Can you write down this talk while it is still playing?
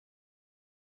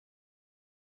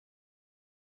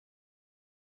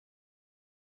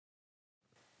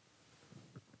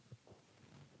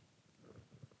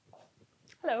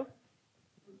Hello.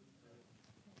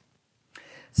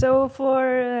 So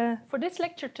for this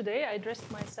lecture today, I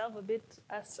dressed myself a bit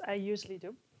as I usually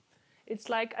do. It's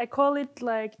like, I call it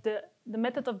like the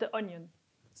method of the onion.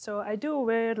 So I do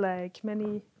wear like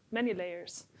many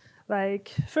layers.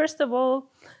 Like, first of all,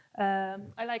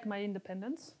 I like my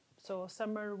independence. So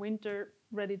summer, winter,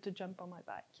 ready to jump on my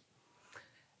bike.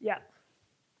 Yeah.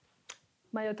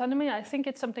 My autonomy, I think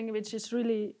it's something which is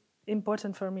really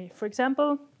important for me. For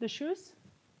example, the shoes.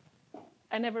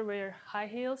 I never wear high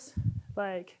heels,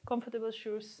 like comfortable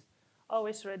shoes,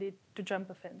 always ready to jump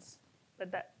a fence.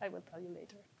 But that I will tell you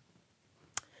later.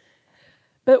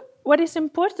 But what is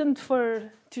important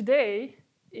for today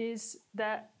is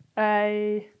that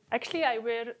I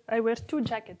wear two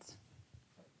jackets.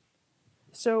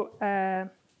 So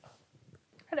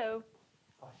hello.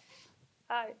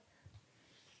 Hi.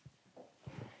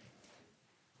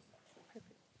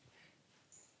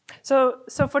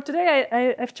 So for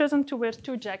today, I've chosen to wear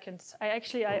two jackets.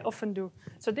 I often do.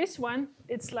 So this one,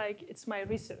 it's my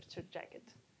researcher jacket.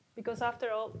 Because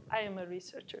after all, I am a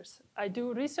researcher. I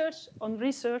do research on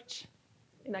research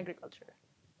in agriculture,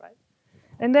 right?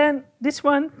 And then this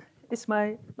one is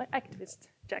my activist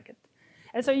jacket.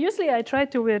 And so usually I try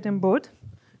to wear them both,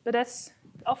 but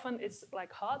often it's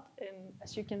like hot, and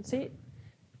as you can see,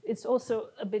 it's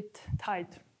also a bit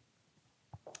tight.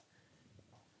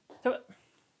 So,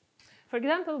 for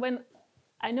example, when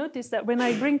I notice that when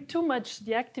I bring too much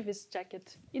the activist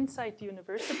jacket inside the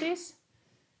universities,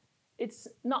 it's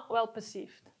not well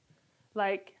perceived.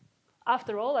 Like,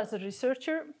 after all, as a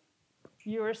researcher,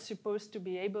 you're supposed to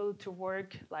be able to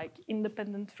work like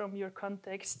independent from your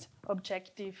context,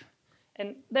 objective,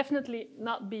 and definitely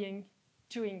not being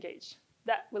too engaged.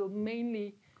 That will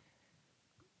mainly,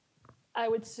 I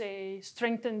would say,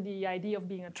 strengthen the idea of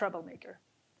being a troublemaker.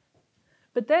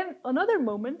 But then on other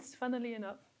moments, funnily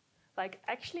enough, like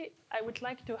actually I would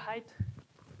like to hide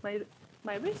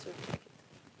my research jacket.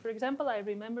 For example, I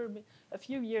remember a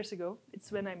few years ago,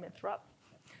 it's when I met Rob.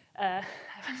 I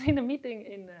was in a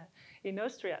meeting in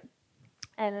Austria,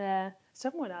 and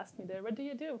someone asked me there, what do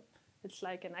you do? It's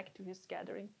like an activist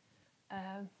gathering.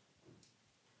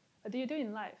 What do you do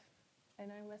in life?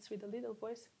 And I was with a little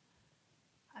voice,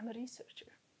 I'm a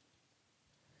researcher.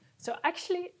 So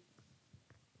actually,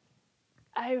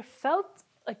 I felt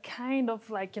a kind of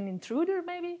like an intruder,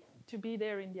 maybe, to be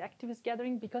there in the activist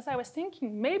gathering, because I was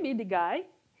thinking, maybe the guy,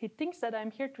 he thinks that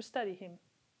I'm here to study him.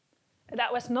 And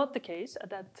that was not the case at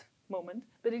that moment,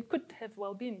 but it could have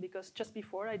well been, because just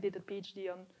before I did a PhD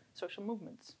on social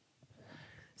movements.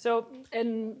 So,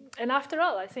 and after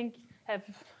all, I think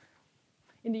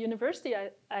in the university,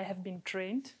 I have been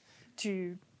trained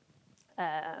to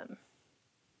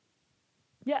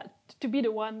to be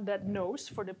the one that knows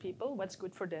for the people what's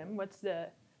good for them, what's the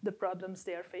problems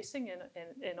they are facing,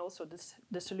 and also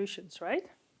the solutions, right?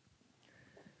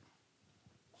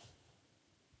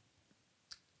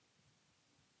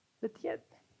 But yet,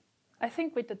 I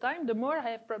think with the time, the more I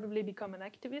have probably become an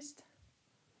activist,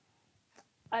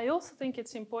 I also think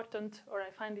it's important, or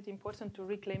I find it important, to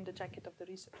reclaim the jacket of the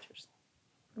researchers.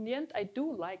 In the end, I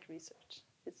do like research.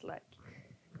 It's like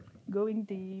going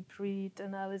deep, read,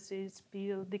 analysis,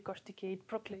 build, decorticate,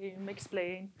 proclaim,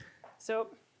 explain. So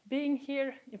being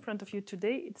here in front of you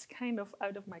today, it's kind of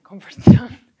out of my comfort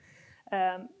zone.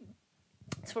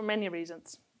 It's for many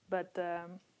reasons, but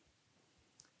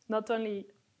not only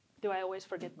do I always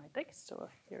forget my text, so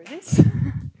here it is.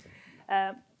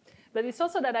 But it's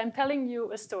also that I'm telling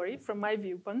you a story from my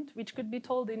viewpoint, which could be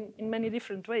told in many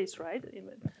different ways, right? I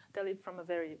tell it from a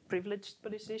very privileged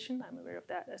position, I'm aware of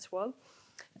that as well.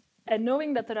 And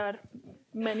knowing that there are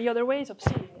many other ways of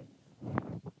seeing it.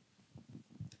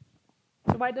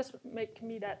 So why does it make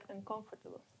me that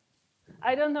uncomfortable?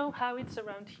 I don't know how it's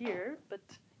around here, but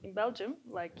in Belgium,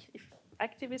 like if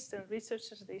activists and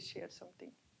researchers, they share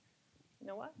something, you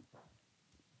know what?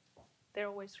 They're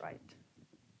always right.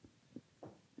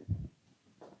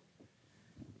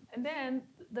 And then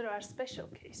there are special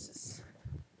cases.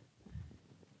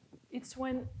 It's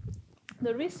when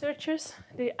the researchers,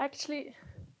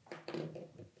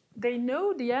 they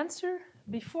know the answer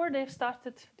before they've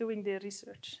started doing their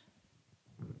research.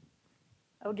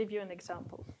 I'll give you an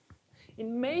example.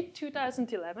 In May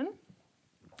 2011,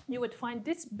 you would find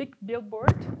this big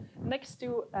billboard next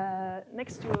to an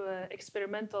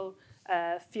experimental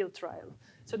field trial.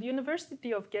 So the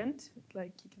University of Ghent,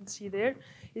 like you can see there,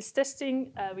 is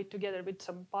testing together with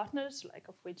some partners, like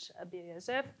of which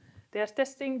BASF. They are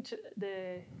testing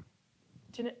the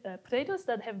potatoes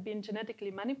that have been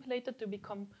genetically manipulated to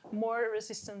become more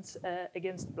resistant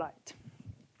against blight.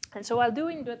 And so while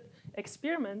doing that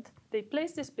experiment, they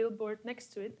placed this billboard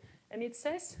next to it, And it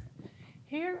says,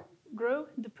 here grow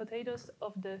the potatoes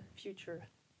of the future,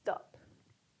 dot.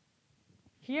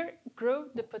 Here grow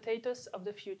the potatoes of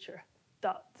the future,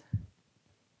 dot.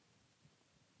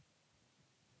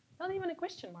 Not even a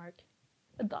question mark,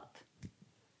 a dot.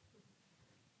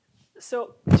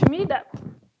 So to me, that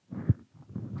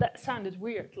sounded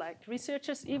weird. Like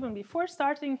researchers, even before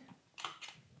starting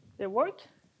their work,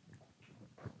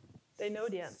 they know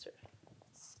the answer.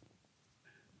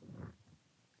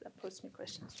 That posed me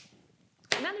questions.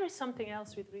 And then there is something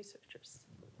else with researchers.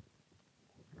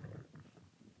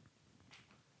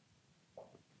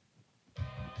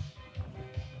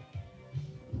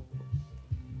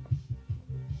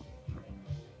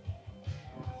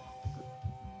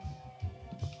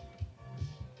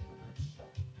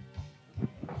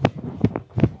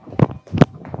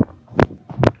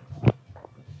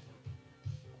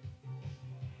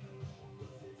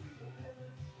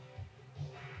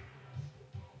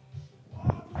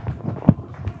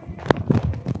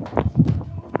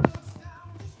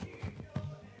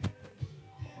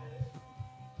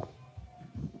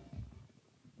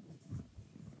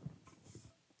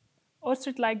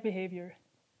 Ostrich-like behavior.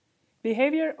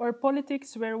 Behavior or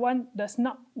politics where one does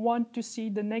not want to see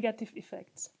the negative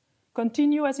effects.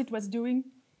 Continue as it was doing,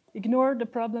 ignore the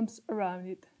problems around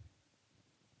it.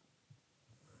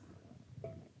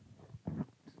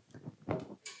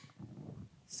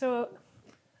 So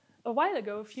a while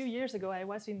ago, a few years ago, I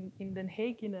was in Den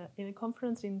Haag in a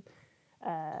conference in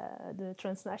the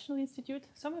Transnational Institute.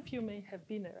 Some of you may have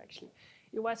been there, actually.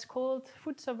 It was called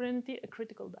Food Sovereignty, a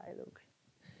Critical Dialogue.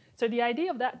 So the idea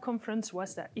of that conference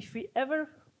was that if we ever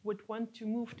would want to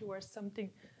move towards something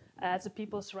as a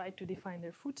people's right to define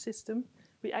their food system,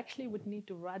 we actually would need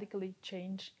to radically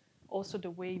change also the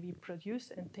way we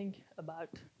produce and think about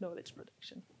knowledge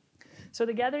production. So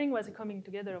the gathering was a coming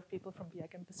together of people from Via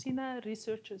Campesina,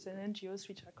 researchers and NGOs,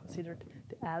 which are considered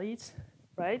the allies,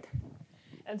 right?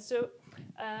 And so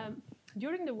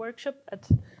during the workshop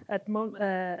at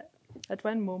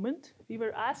one moment, we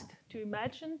were asked to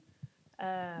imagine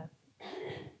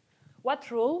what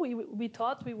role we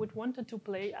thought we would want to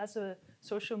play as a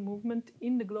social movement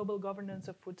in the global governance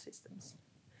of food systems.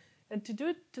 And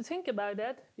to think about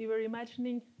that, we were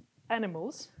imagining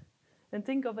animals. And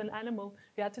think of an animal,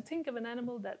 we had to think of an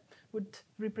animal that would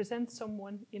represent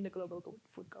someone in the global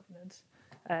food governance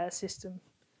system.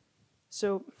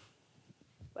 So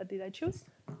what did I choose?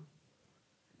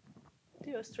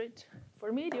 The ostrich.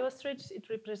 For me, the ostrich, it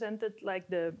represented like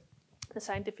the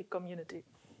scientific community.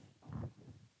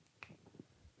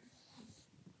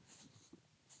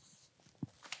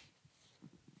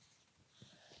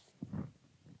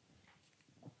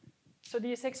 So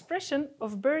this expression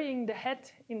of burying the head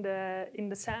in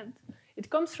the sand, it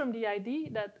comes from the idea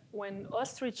that when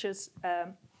ostriches,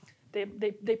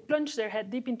 they plunge their head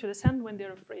deep into the sand when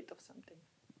they're afraid of something.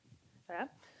 Yeah?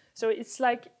 So it's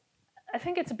like, I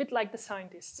think it's a bit like the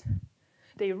scientists.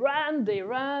 They run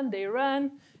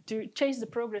to chase the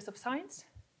progress of science.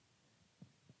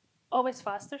 Always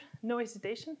faster, no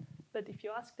hesitation. But if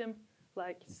you ask them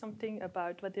like something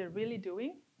about what they're really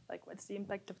doing, like what's the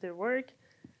impact of their work,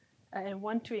 and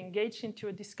want to engage into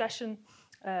a discussion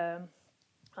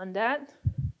on that,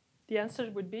 the answer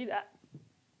would be that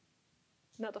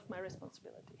not of my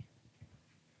responsibility.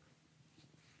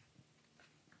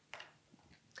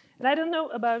 And I don't know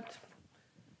about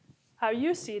how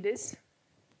you see this,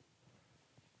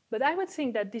 but I would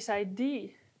think that this idea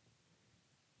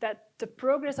that the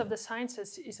progress of the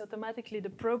sciences is automatically the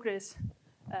progress,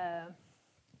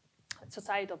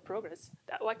 societal progress,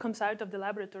 that what comes out of the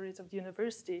laboratories of the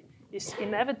university is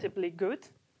inevitably good.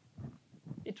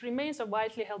 It remains a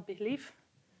widely held belief,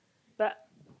 but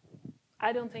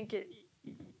I don't think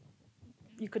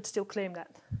you could still claim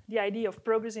that. The idea of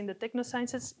progress in the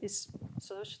technosciences is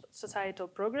societal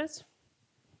progress.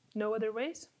 No other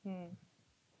ways?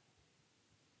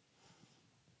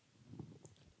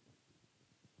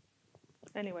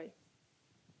 Anyway,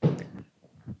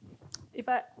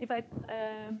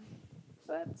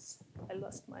 I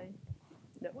lost my,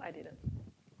 no, I didn't.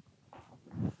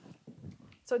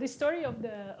 So the story of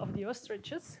the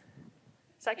ostriches,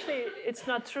 it's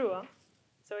not true. Huh?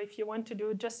 So if you want to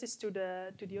do justice to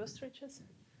the ostriches,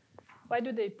 why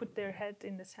do they put their head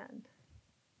in the sand?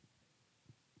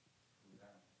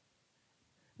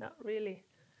 Not really.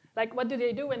 Like, what do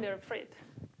they do when they're afraid?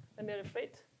 When they're afraid,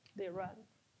 they run,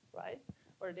 right?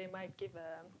 Or they might give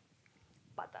a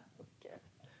pata,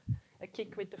 a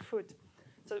kick with the foot.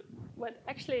 So what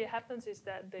actually happens is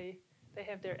that they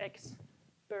have their eggs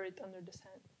buried under the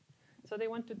sand. So they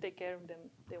want to take care of them.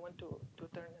 They want to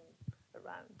turn them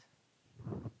around.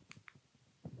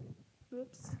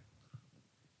 Oops.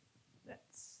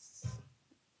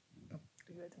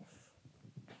 good.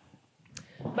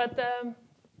 But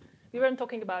we weren't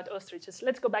talking about ostriches.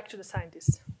 Let's go back to the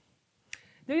scientists.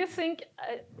 Do you think,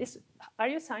 are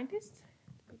you a scientist?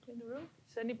 People in the room?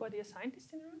 Is anybody a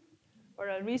scientist in the room? Or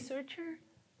a researcher?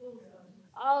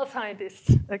 All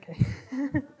scientists. Okay.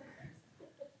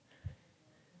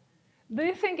 Do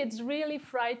you think it's really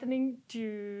frightening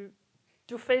to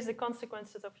face the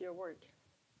consequences of your work?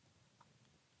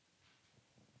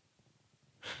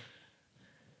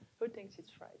 Who thinks it's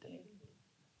frightening?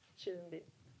 Shouldn't be.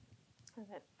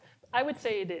 Okay. I would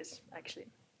say it is, actually.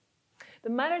 The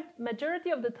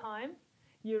majority of the time,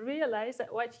 you realize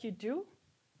that what you do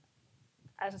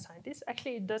as a scientist,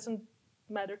 actually it doesn't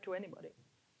matter to anybody,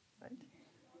 right?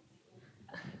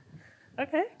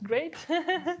 Okay, great.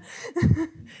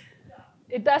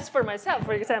 It does for myself,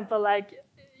 for example, like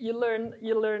you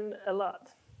learn a lot.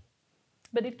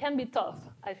 But it can be tough,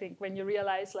 I think, when you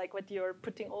realize like what you're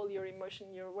putting all your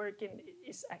emotion, your work in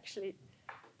is actually,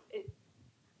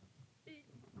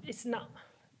 it's not,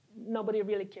 nobody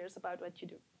really cares about what you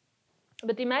do.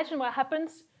 But imagine what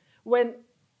happens when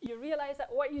you realize that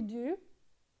what you do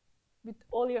with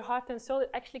all your heart and soul, it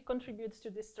actually contributes to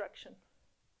destruction.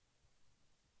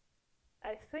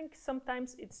 I think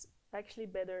sometimes it's actually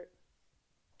better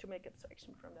to make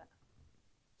abstraction from that.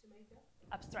 To make that?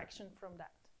 Abstraction from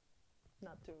that.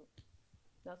 Not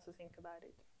to think about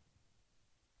it.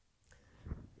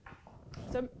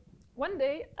 So one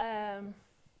day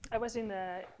I was in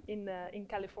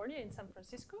California, in San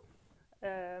Francisco,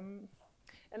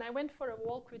 and I went for a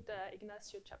walk with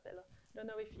Ignacio Chapello. I don't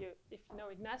know if you know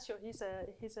Ignacio. He's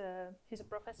a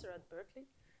professor at Berkeley,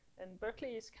 and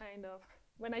Berkeley is kind of,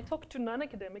 when I talk to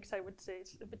non-academics, I would say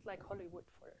it's a bit like Hollywood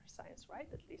for science, right?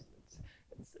 At least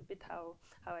it's a bit how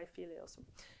I feel it also.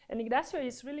 And Ignacio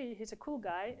is really, he's a cool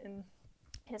guy, and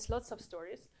he has lots of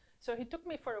stories. So he took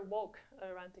me for a walk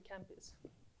around the campus.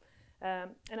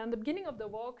 And at the beginning of the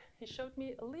walk, he showed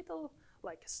me a little,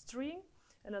 like, stream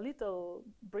and a little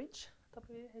bridge.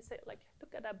 He said, like,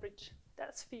 look at that bridge.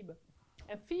 That's Phoebe.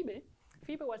 And Phoebe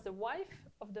was the wife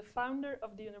of the founder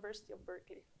of the University of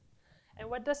Berkeley. And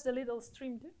what does the little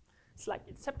stream do? It's like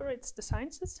it separates the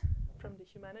sciences from the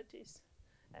humanities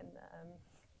and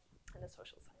the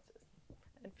social sciences.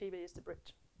 And Phoebe is the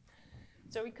bridge.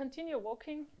 So we continue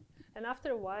walking. And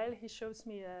after a while, he shows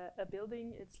me a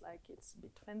building. It's like it's a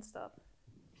bit fenced up,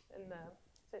 and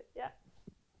said, "Yeah,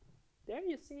 there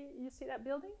you see that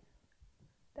building.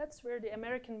 That's where the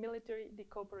American military they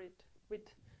cooperate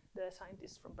with the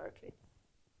scientists from Berkeley.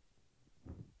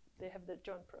 They have their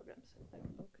joint programs." Like,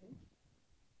 okay.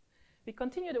 We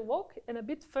continue the walk, and a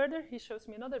bit further, he shows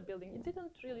me another building. It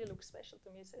didn't really look special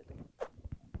to me. He said,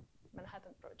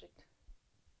 "Manhattan Project."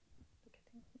 Look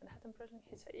at him, Manhattan Project.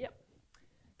 He said, "Yep."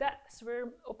 That's where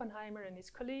Oppenheimer and his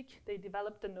colleague, they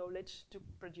developed the knowledge to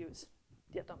produce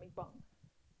the atomic bomb.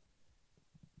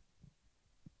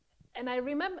 And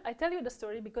I tell you the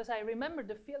story because I remember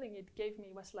the feeling it gave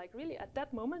me was like really at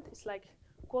that moment, it's like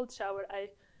cold shower.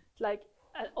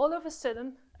 All of a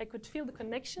sudden, I could feel the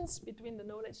connections between the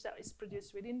knowledge that is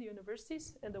produced within the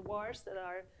universities and the wars that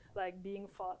are like being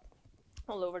fought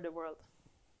all over the world.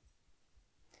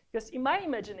 Because in my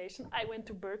imagination, I went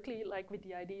to Berkeley, like with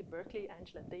the idea, Berkeley,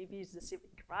 Angela Davis, the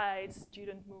civic rights,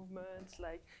 student movements,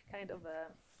 like kind of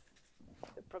a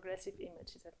progressive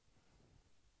image.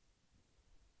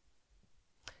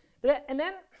 And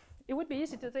then it would be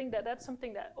easy to think that that's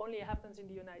something that only happens in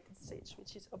the United States,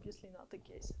 which is obviously not the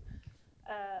case.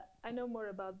 I know more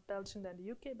about Belgium than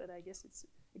the UK, but I guess it's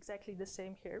exactly the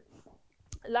same here.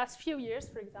 Last few years,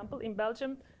 for example, in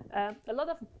Belgium, a lot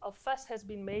of fuss has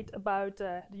been made about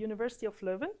the University of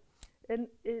Leuven, and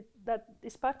that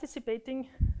is participating,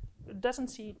 doesn't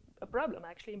see a problem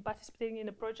actually in participating in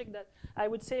a project that I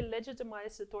would say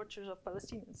legitimizes the tortures of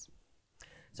Palestinians.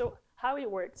 So how it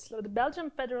works, so the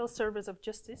Belgian Federal Service of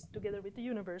Justice, together with the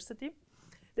university,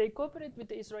 they cooperate with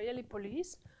the Israeli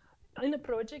police in a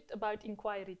project about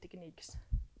inquiry techniques.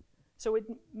 So it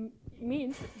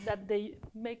means that they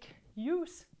make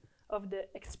use of the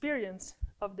experience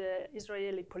of the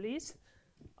Israeli police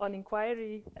on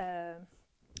inquiry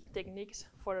techniques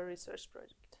for a research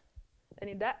project. And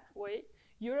in that way,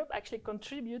 Europe actually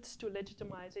contributes to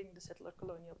legitimizing the settler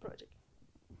colonial project,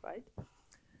 right?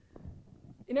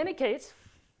 In any case,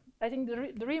 I think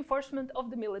the reinforcement of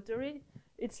the military,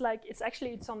 it's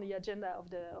on the agenda of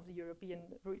the European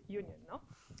Union, no?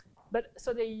 But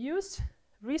so they use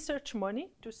research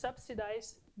money to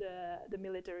subsidize the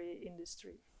military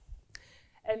industry.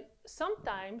 And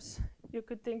sometimes you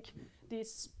could think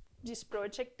this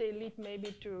project, they lead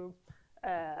maybe to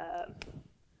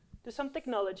some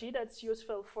technology that's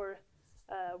useful for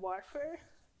warfare,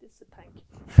 This is a tank.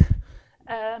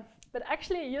 But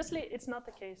actually, usually it's not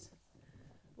the case.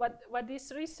 What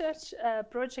these research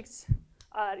projects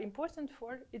are important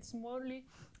for, it's morely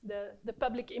the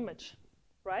public image,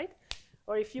 right?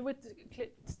 Or if you would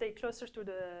stay closer to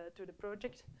the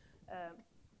project,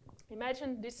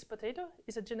 imagine this potato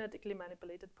is a genetically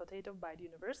manipulated potato by the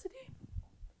university.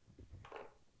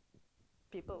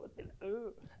 People would be like,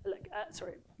 oh, like,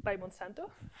 sorry, by Monsanto.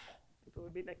 People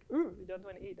would be like, ooh, we don't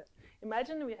want to eat that.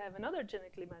 Imagine we have another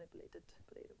genetically manipulated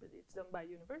potato, but it's done by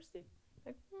university.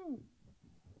 Like,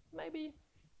 maybe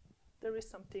there is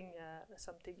something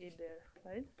in there,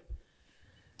 right?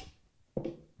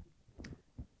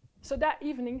 So that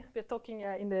evening, we're talking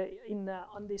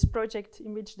on this project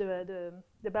in which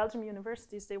the Belgian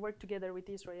universities, they work together with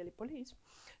the Israeli police.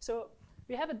 So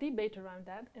we have a debate around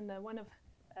that, and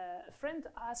a friend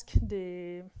asked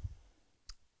the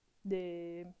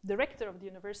director of the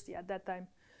university at that time,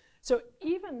 so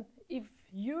even if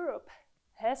Europe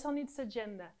has on its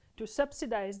agenda to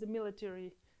subsidize the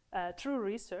military through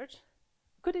research,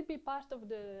 could it be part of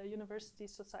the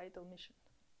university's societal mission?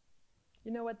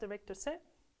 You know what the rector said?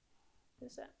 He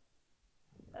said,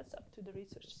 that's up to the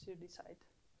researchers to decide.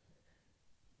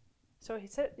 So he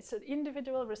said it's an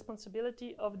individual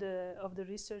responsibility of the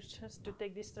researchers to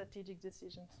take these strategic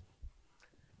decisions.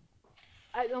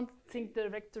 I don't think the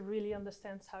rector really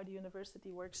understands how the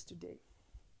university works today.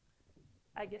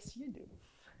 I guess you do.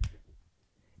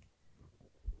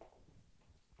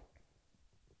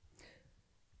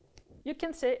 You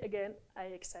can say, again, I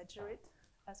exaggerate,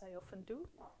 as I often do.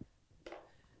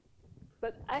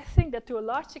 But I think that to a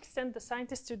large extent, the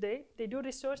scientists today, they do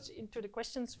research into the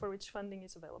questions for which funding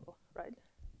is available, right?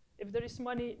 If there is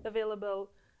money available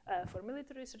for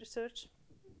military research,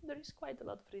 there is quite a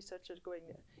lot of researchers going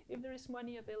there. If there is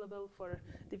money available for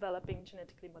developing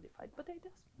genetically modified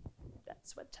potatoes,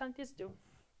 that's what scientists do.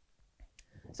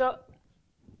 So,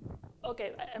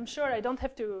 okay, I'm sure I don't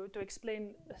have to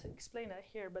explain that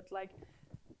here, but like,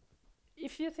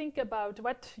 if you think about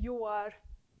what you are,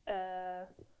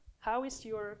 how is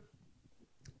your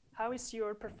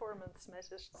performance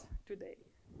measured today?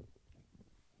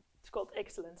 It's called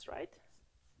excellence, right?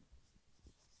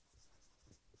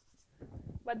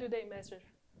 What do they measure?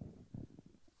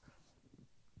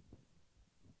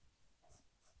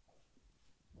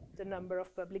 The number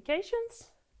of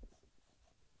publications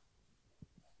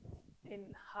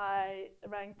in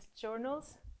high-ranked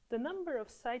journals, the number of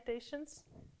citations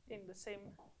in the same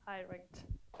high-ranked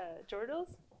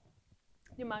journals,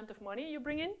 the amount of money you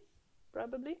bring in,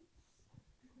 probably,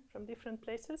 from different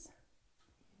places.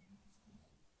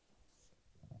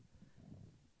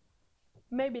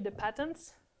 Maybe the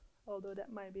patents, although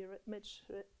that might be much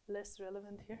less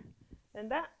relevant here. And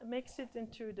that makes it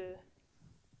into the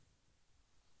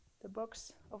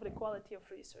box of the quality of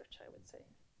research, I would say.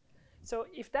 So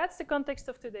if that's the context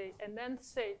of today, and then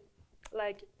say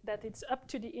like that it's up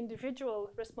to the individual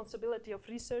responsibility of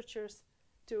researchers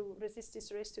to resist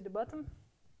this race to the bottom,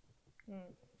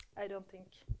 I don't think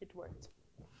it worked.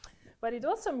 What it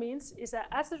also means is that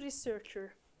as a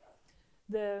researcher,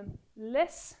 the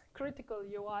less critical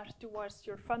you are towards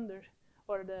your funder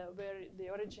or the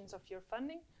origins of your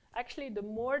funding, actually the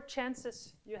more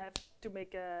chances you have to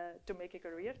make a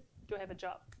career, to have a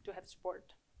job, to have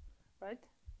support, right?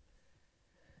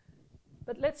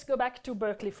 But let's go back to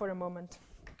Berkeley for a moment.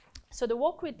 So the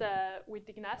walk with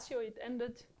Ignacio, it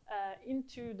ended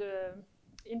into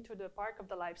the Park of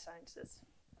the Life Sciences.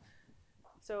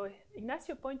 So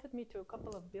Ignacio pointed me to a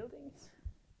couple of buildings.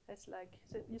 It's like,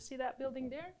 so you see that building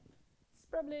there?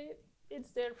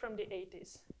 It's there from the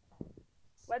 80s.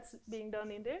 What's being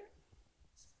done in there?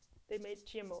 They made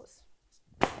GMOs.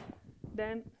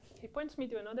 Then he points me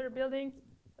to another building,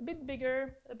 a bit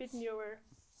bigger, a bit newer.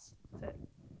 So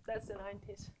that's the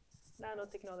 90s,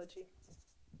 nanotechnology.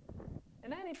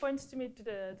 And then he points to me to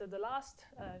the last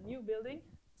new building.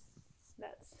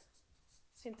 That's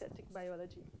synthetic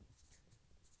biology.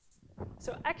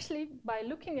 So actually, by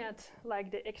looking at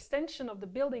like the extension of the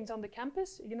buildings on the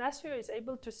campus, Ignacio is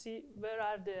able to see where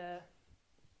are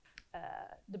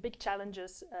the big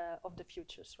challenges of the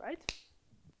futures, right?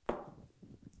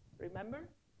 Remember?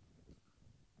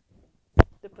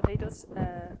 The potatoes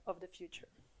of the future.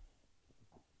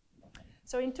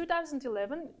 So in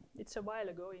 2011, it's a while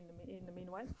ago in the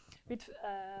meanwhile,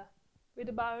 with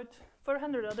about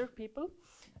 400 other people,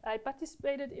 I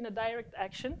participated in a direct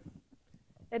action,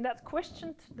 and that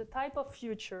questioned the type of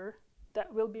future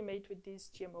that will be made with these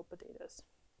GMO potatoes.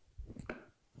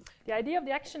 The idea of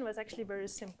the action was actually very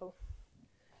simple.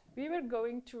 We were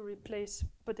going to replace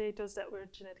potatoes that were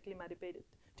genetically manipulated,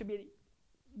 to be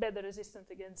better resistant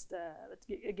against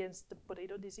the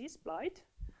potato disease, blight,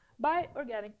 by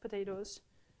organic potatoes,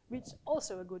 which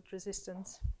also a good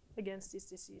resistance against this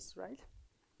disease, right?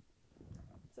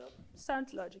 So,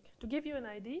 sound logic. To give you an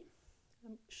idea,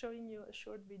 I'm showing you a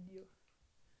short video.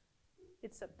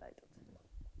 It's subtitled.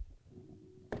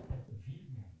 Op 4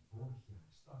 mei vorig jaar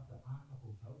startte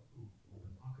aardappelveldproef op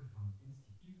een akker van het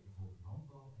Instituut voor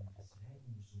Landbouw en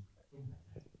Visserijonderzoek in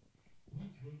Letterij.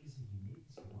 Hier kweken ze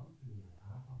genetisch gemanipuleerde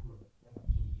aardappelen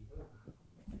en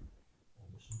GGO-aardappelen.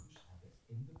 Onderzoekers hebben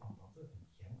in de patatten een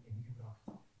gen ingebracht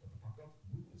dat de patat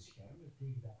moet beschermen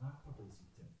tegen de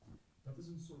aardappelziekte. Dat is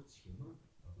een soort schimmel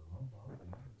dat de landbouw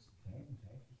jaarlijks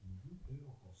 55 miljoen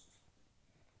euro kost.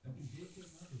 En u deelt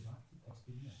ernaar bewaakt het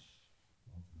experiment.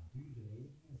 Want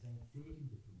natuurverenigingen zijn tegen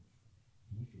de proef.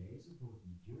 Die vrezen voor het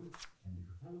milieu en de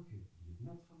gevolgen die het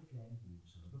lot van de kleine boer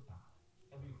zullen bepalen.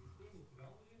 Als u het systeem moet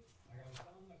veranderen, dan gaan we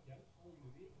samen met Gent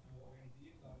volgende week en we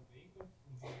organiseren daar een bijeenkomst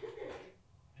om die te kijken.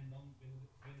 En dan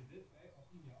binnen dit 5 à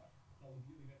 10 jaar zal de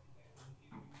biodiversiteit van het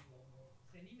hele Nederland worden.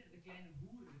 Het zijn niet meer de kleine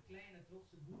boeren, de kleine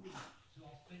trotse boeren,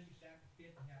 zoals 20, 30,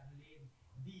 40 jaar geleden,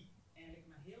 die eigenlijk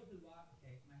met heel veel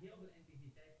waardigheid, met heel veel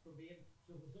integriteit proberen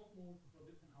zo gezond mogelijk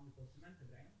producten aan de consument te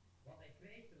brengen. Wat hij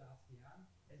krijgt de laatste jaren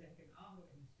is eigenlijk een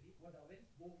agro-industrie waar dat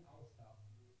winst boven alles staat.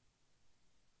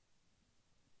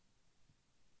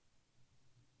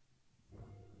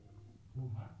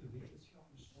 Hoe hard de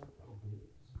wetenschappers ook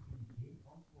proberen, ze kunnen geen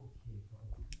antwoord geven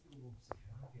op de ideologische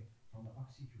vragen van de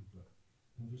actiegroepen.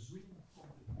 Een verzoening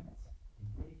komt er niet.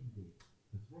 Integendeel,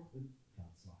 het wordt een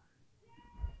veldslag.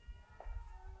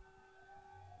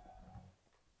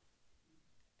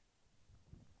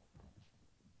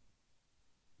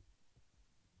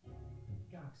 Een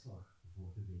kaakslag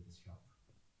voor de wetenschap.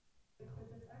 Ik vind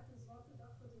het echt een zwarte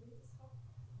dag voor de wetenschap,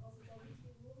 als het al niet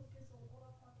meer mogelijk is om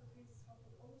onafhankelijk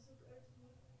wetenschappelijk onderzoek uit te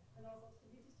voeren. En als dat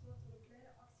vernietigd wordt door een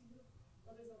kleine actiegroep,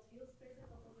 dan is dat heel spijtig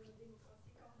dat dat in een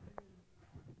democratie kan gebeuren.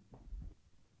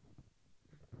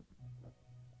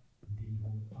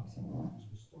 300 actievoerders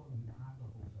bestormen hun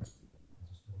aardappelveld en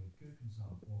ze strooien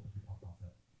keukenzout over de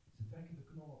patatten. Ze trekken de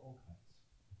knollen ook uit.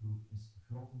 De proef is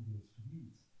grotendeels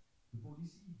vernield. De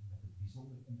politie, met het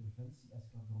bijzonder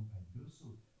interventie-eskadron uit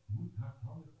Brussel, moet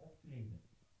hardhandig optreden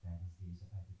tijdens deze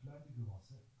uit de kluiten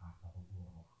gewassen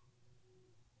aardappeloorlog.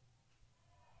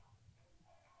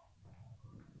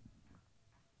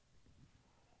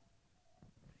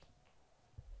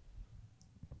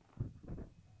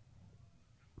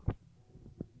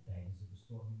 Tijdens de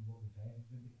bestorming worden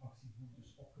 25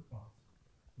 actievoerders opgepakt.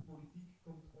 De politiek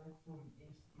komt ook voor een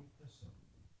eerste keer tussen.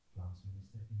 Vlaams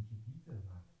minister Inge Dyck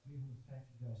maakt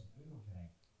 250.000 euro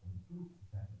vrij om de proef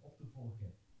verder op te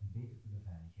volgen en beter te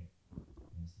beveiligen.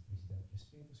 Minister-president Chris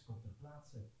Peters komt ter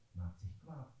plaatse, maakt zich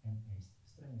kwaad en eist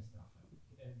strenge straffen.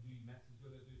 En die mensen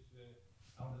zullen dus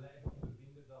aan de lijve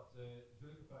ondervinden dat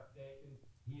zulke praktijken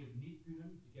hier niet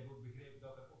kunnen. Ik heb ook begrepen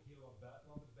dat er ook heel wat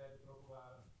buitenlanders bij betrokken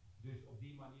waren. Dus op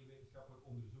die manier wetenschappelijk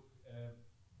onderzoek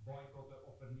boycotten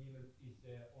of vernielen is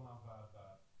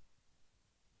onaanvaardbaar.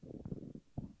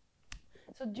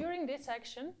 So during this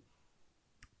action,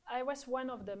 I was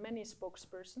one of the many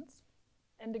spokespersons.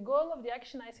 And the goal of the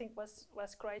action, I think,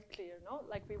 was quite clear. No?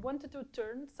 Like, we wanted to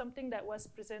turn something that was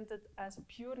presented as a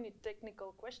purely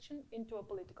technical question into a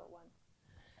political one.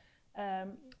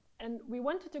 And we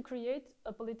wanted to create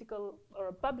a political or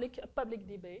a public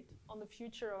debate on the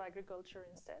future of agriculture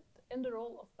instead, and the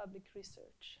role of public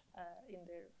research in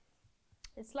there.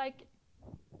 It's like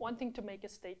wanting to make a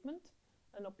statement,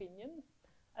 an opinion.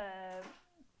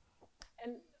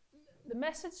 And the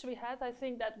message we had, I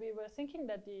think, that we were thinking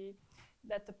that the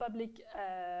public,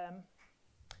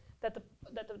 that the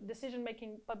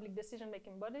public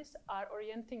decision-making bodies are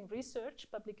orienting research,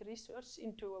 public research,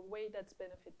 into a way that's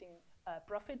benefiting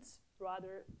profits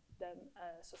rather than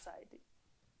society.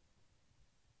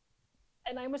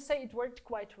 And I must say it worked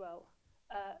quite well.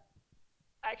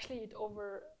 Actually, it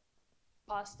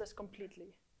overpassed us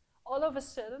completely. All of a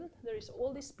sudden, there is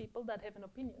all these people that have an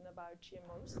opinion about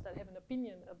GMOs, that have an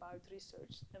opinion about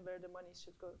research and where the money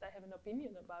should go, that have an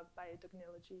opinion about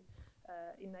biotechnology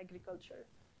in agriculture.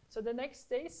 So the next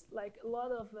days, like a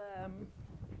lot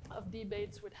of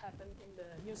debates would happen in the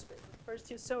newspaper. First,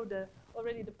 you saw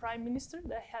already the Prime Minister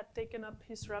that had taken up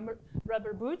his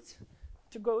rubber boots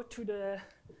to go to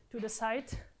the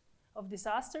site of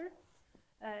disaster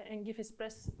and give his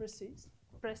press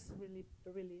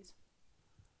release.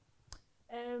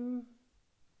 And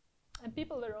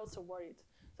people were also worried.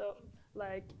 So,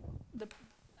 like,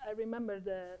 I remember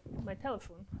my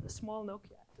telephone, a small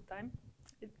Nokia at the time.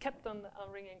 It kept on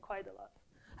ringing quite a lot.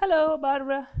 Hello,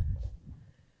 Barbara.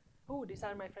 Oh, these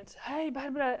are my friends. Hi,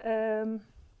 Barbara.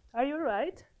 Are you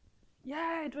right?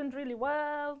 Yeah, it went really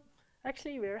well.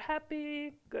 Actually, we're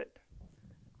happy. Good.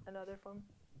 Another phone.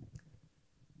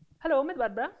 Hello, met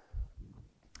Barbara.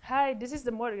 Hi, this is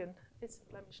the Morgen. It's a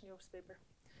Flemish newspaper.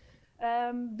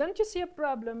 Don't you see a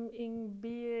problem in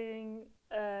being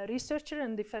a researcher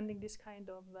and defending this kind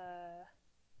of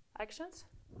actions?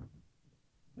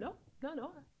 No, no,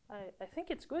 no. I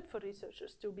think it's good for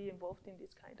researchers to be involved in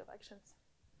these kind of actions.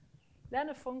 Then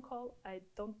a phone call. I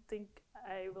don't think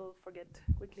I will forget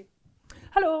quickly.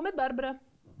 Hello, met Barbara.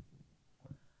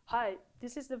 Hi,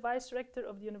 this is the vice rector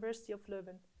of the University of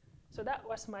Leuven. So that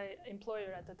was my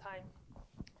employer at the time.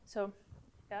 So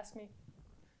he asked me,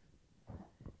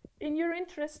 in your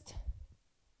interest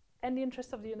and the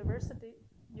interest of the university,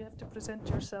 you have to present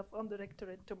yourself on the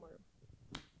rectorate tomorrow.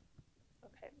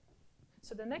 Okay.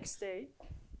 So the next day,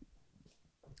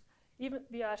 even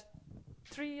we are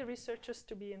 3 researchers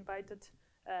to be invited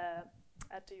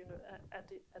at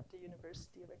the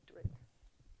university rectorate.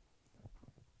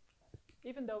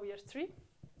 Even though we are 3,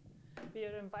 we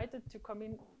are invited to come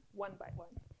in one by one.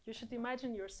 You should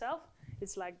imagine yourself,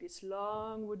 it's like this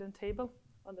long wooden table.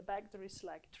 On the back there is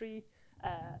like 3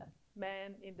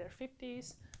 men in their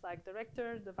 50s, like the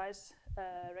rector, the vice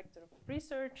rector of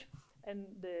research, and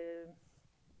the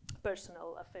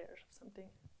personal affairs or something.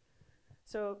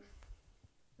 So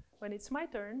when it's my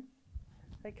turn,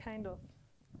 I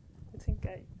think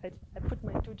I put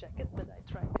my 2 jackets, but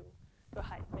I try to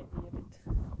hide maybe a bit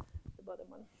the bottom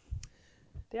one.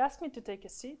 They asked me to take a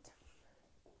seat.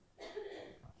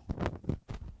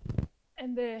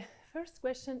 And the first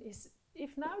question is,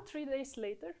 if now 3 days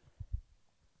later,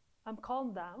 I'm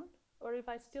calmed down, or if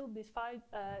I still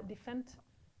defend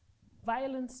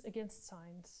violence against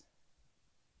science.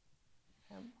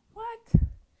 What?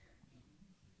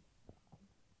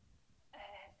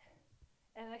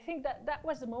 And I think that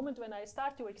was the moment when I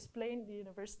started to explain the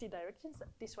university directions that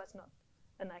this was not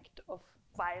an act of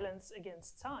violence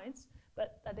against science,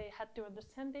 but that they had to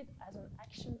understand it as an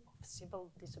action of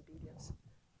civil disobedience.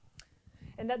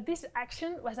 And that this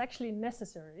action was actually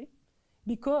necessary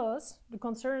because the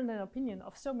concern and opinion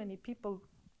of so many people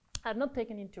are not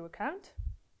taken into account.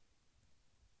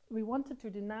 We wanted to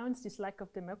denounce this lack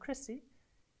of democracy,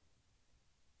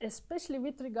 especially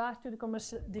with regard to the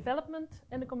commercial development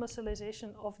and the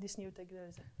commercialization of this new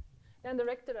technology. And the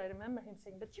rector, I remember him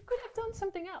saying, but you could have done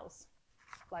something else,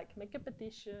 like make a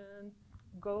petition,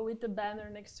 go with the banner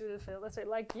next to the field. I said,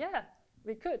 like, yeah,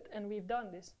 we could, and we've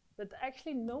done this. But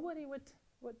actually nobody would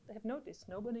have noticed,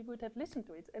 nobody would have listened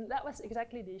to it. And that was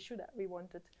exactly the issue that we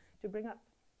wanted to bring up.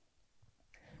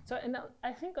 So, and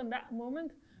I think on that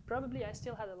moment, probably I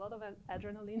still had a lot of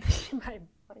adrenaline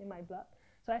in my blood.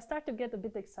 So I started to get a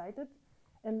bit excited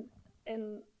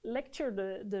and lecture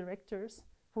the rectors,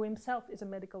 who himself is a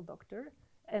medical doctor,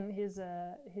 and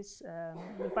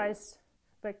the vice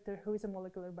rector, who is a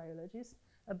molecular biologist,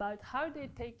 about how they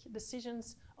take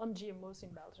decisions on GMOs in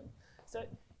Belgium. So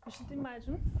you should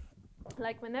imagine,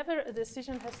 like whenever a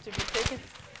decision has to be taken,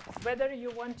 whether you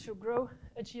want to grow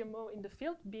a GMO in the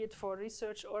field, be it for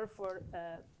research or for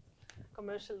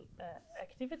commercial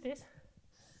activities,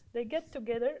 they get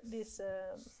together this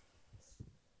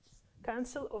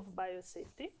Council of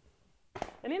Biosafety.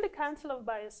 And in the Council of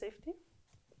Biosafety,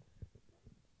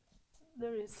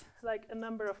 there is like a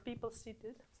number of people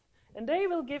seated, and they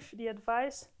will give the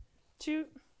advice to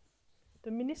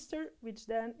the minister, which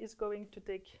then is going to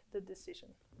take the decision,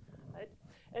 right?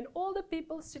 And all the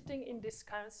people sitting in this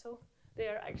council, they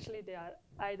are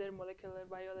either molecular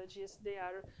biologists, they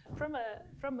are from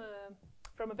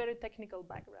a very technical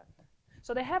background.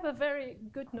 So they have a very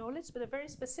good knowledge, but a very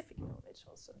specific knowledge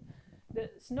also.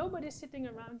 There's nobody sitting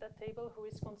around that table who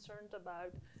is concerned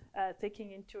about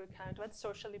taking into account what's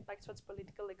social impacts, what's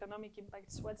political, economic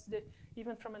impacts, what's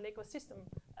even from an ecosystem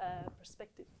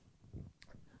perspective.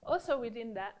 Also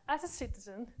within that, as a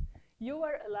citizen, you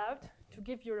are allowed to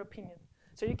give your opinion.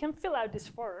 So you can fill out this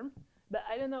form, but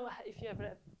I don't know if you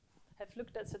ever have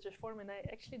looked at such a form, and I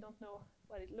actually don't know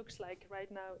what it looks like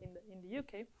right now in the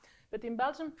UK. But in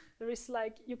Belgium, there is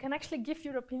like, you can actually give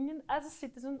your opinion as a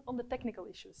citizen on the technical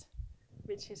issues,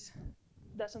 which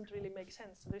doesn't really make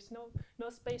sense. So there's no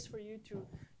space for you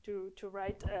to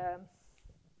write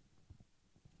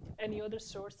any other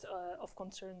sorts of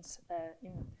concerns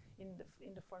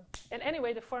in the form. And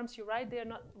anyway, the forms you write, they are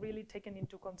not really taken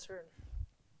into concern.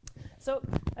 So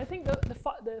I think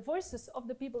the voices of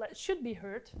the people that should be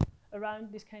heard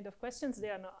around these kind of questions, they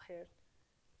are not heard.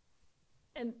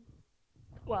 And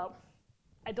well,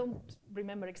 I don't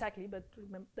remember exactly, but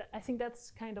I think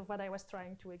that's kind of what I was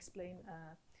trying to explain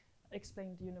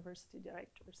the university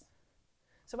directors.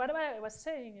 So what I was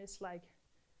saying is like,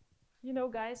 you know,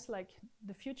 guys, like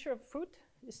the future of food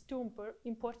is too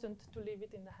important to leave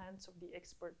it in the hands of the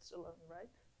experts alone, right?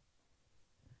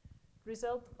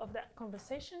 Result of that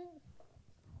conversation,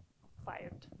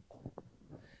 fired.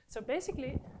 So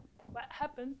basically, what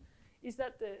happened is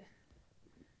that the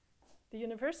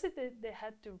university, they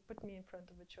had to put me in front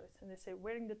of a choice. And they say,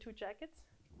 wearing the 2 jackets,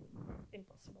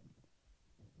 impossible.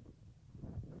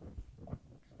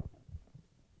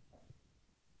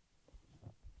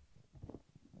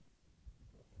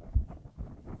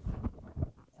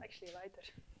 It's actually lighter.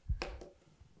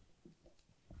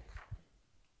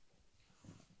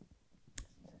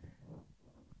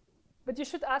 But you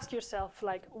should ask yourself,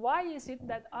 like, why is it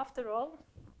that after all,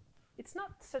 it's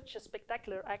not such a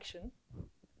spectacular action,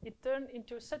 it turned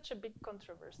into such a big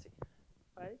controversy,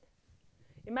 right?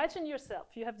 Imagine yourself,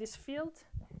 you have this field,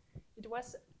 it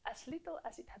was as little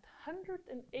as it had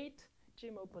 108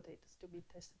 GMO potatoes to be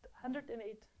tested.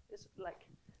 108 is like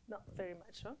not very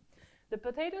much, huh? The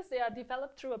potatoes, they are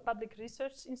developed through a public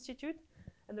research institute,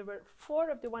 and there were 4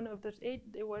 of the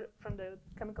 108, they were from the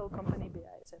chemical company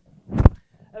BASF.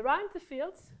 Around the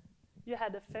fields, you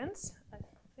had a fence. I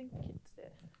think it's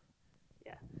there.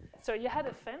 Yeah. So you had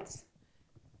a fence,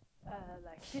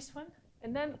 like this one.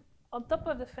 And then on top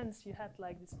of the fence, you had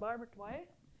like this barbed wire.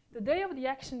 The day of the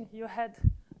action, you had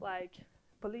like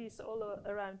police all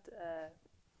around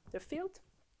the field.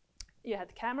 You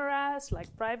had cameras,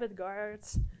 like private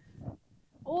guards.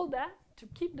 All that to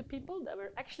keep the people that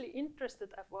were actually interested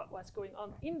in what was going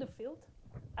on in the field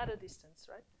at a distance,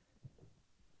 right?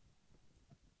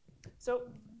 So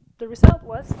the result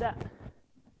was that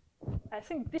I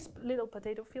think this little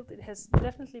potato field, it has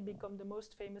definitely become the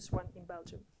most famous one in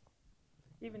Belgium,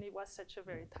 even it was such a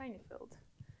very tiny field.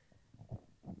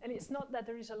 And it's not that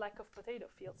there is a lack of potato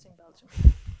fields in Belgium.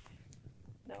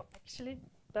 No, actually,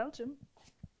 Belgium,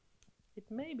 it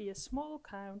may be a small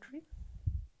country,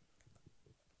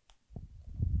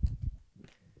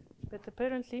 but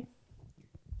apparently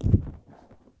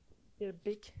they're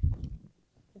big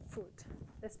in food,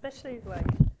 especially like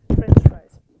French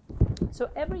fries. So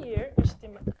every year, you should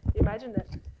imagine that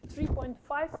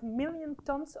 3.5 million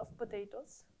tons of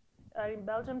potatoes are in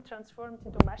Belgium transformed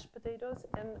into mashed potatoes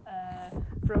and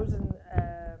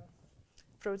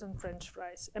frozen French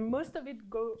fries. And most of it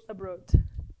go abroad.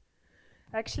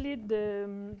 Actually,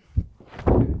 the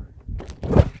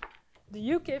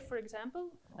UK, for example,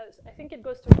 I think it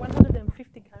goes to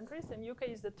 150 countries, and UK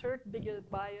is the 3rd biggest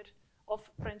buyer of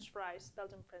French fries,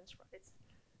 Belgian French fries.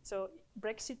 So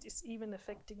Brexit is even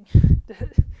affecting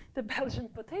the Belgian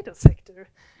potato sector,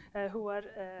 who are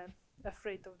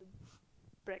afraid of the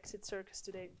Brexit circus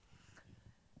today.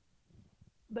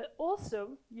 But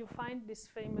also, you find these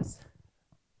famous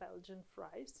Belgian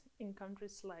fries in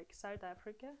countries like South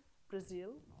Africa,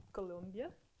 Brazil, Colombia.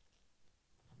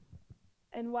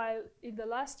 And while in the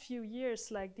last few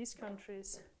years, like these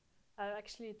countries are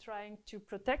actually trying to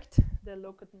protect their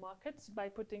local markets by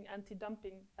putting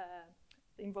anti-dumping,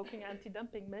 invoking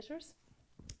anti-dumping measures,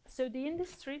 so the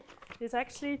industry is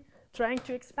actually trying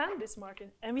to expand this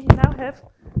market. And we now have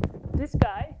this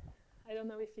guy, I don't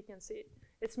know if you can see it,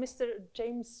 it's Mr.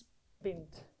 James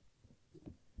Bint.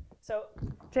 So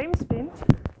James Bint,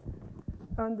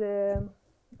 on the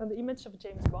image of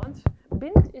James Bond,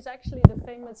 Bint is actually the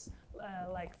famous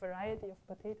like variety of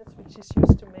potatoes which is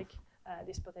used to make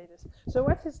these potatoes. So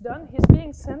what he's done, he's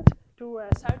being sent to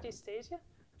Southeast Asia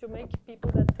to make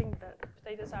people that think that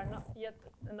potatoes are not yet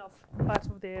enough part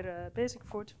of their basic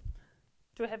food,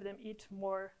 to have them eat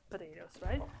more potatoes,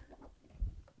 right?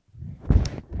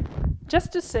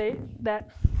 Just to say that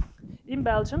in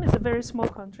Belgium, it's a very small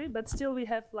country, but still we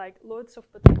have like loads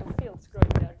of potato fields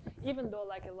growing there, even though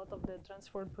like a lot of the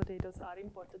transformed potatoes are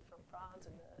imported from France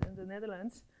and the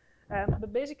Netherlands.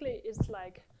 But basically it's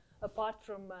like, apart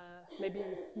from maybe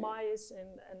maize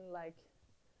and like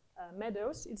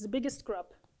meadows, it's the biggest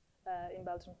crop in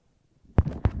Belgium.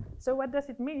 So what does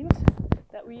it mean?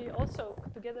 That we also,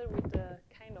 together with the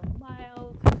kind of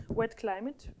mild, wet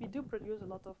climate, we do produce a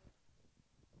lot of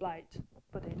blight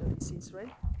potato disease,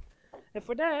 right? And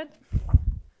for that,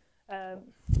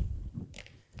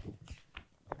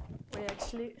 we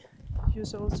actually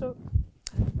use also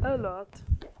a lot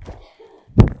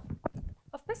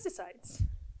of pesticides,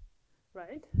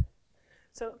 right?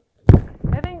 So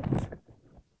having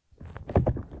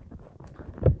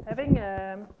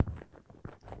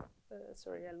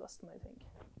sorry, I lost my thing.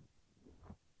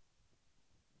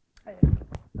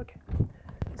 Okay.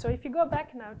 So if you go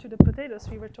back now to the potatoes,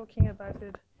 we were talking about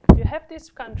it. You have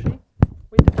this country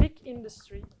with a big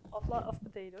industry of lot of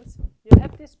potatoes. You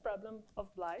have this problem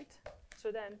of blight.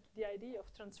 So then the idea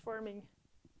of transforming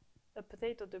a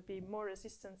potato to be more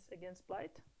resistant against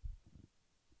blight?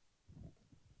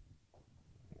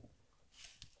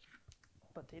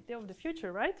 Potato of the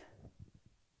future, right?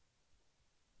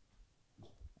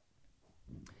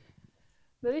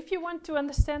 But if you want to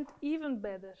understand even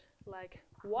better, like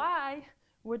why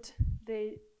would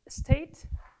they state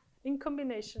in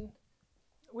combination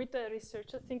with the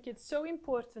research, I think it's so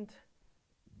important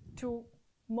to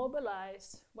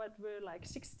mobilize what were like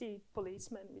 60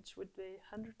 policemen, which would be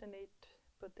 108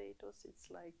 potatoes.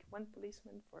 It's like one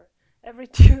policeman for every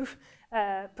 2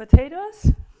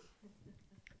 potatoes.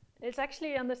 It's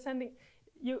actually understanding,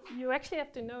 you actually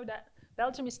have to know that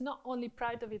Belgium is not only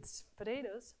proud of its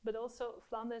potatoes, but also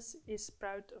Flanders is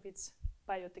proud of its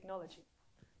biotechnology.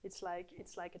 It's like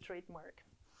a trademark.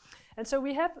 And so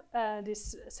we have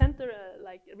this center,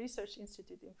 like a research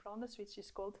institute in Flanders, which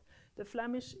is called the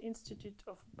Flemish Institute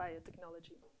of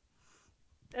Biotechnology.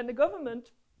 And the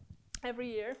government, every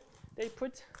year, they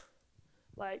put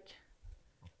like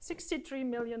 63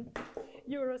 million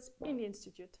euros in the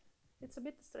institute. It's a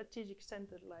bit strategic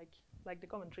center, like the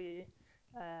Coventry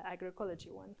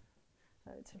Agroecology one,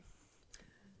 I would say.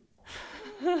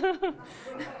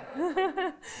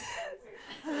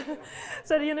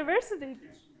 So the university,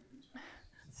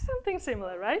 something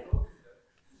similar, right?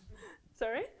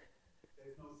 Sorry?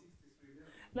 There's no 63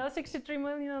 million. No 63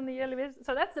 million on the yearly basis.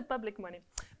 So that's the public money.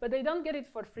 But they don't get it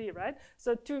for free, right?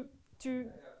 So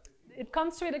it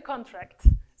comes with a contract.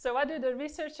 So what do the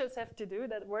researchers have to do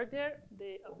that work there?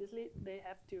 They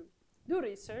have to do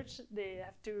research. They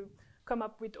have to come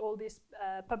up with all these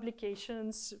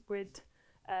publications with,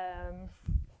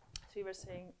 so you were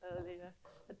saying earlier,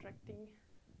 attracting.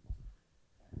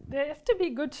 They have to be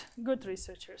good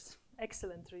researchers,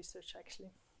 excellent research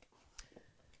actually.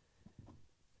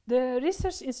 The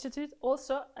Research Institute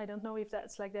also, I don't know if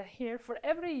that's like that here, for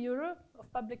every euro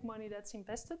of public money that's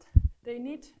invested, they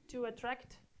need to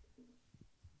attract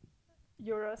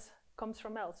euros comes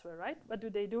from elsewhere, right? What do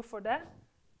they do for that?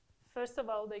 First of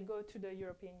all, they go to the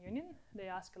European Union. They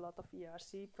ask a lot of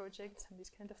ERC projects and these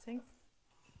kind of things.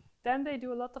 Then they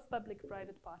do a lot of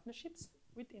public-private partnerships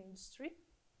with industry.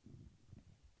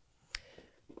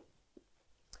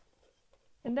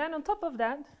 And then on top of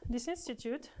that, this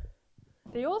institute,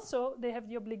 they have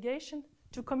the obligation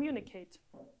to communicate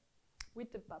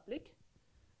with the public.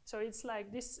 So it's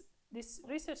like this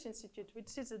research institute,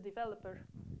 which is a developer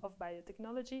of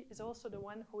biotechnology, is also the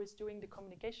one who is doing the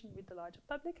communication with the larger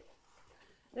public.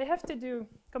 They have to do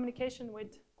communication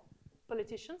with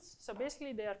politicians. So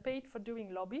basically they are paid for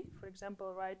doing lobby. For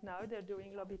example, right now they're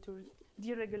doing lobby to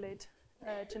deregulate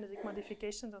genetic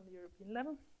modifications on the European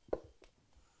level.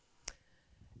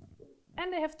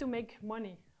 And they have to make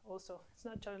money also. It's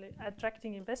not only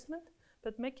attracting investment,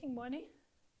 but making money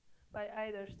by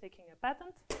either taking a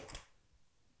patent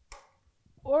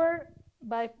or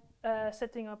by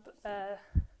setting up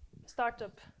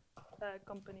startup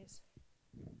companies.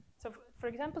 So, for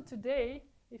example, today,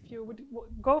 if you would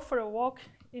go for a walk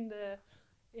in the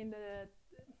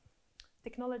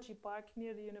technology park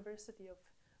near the University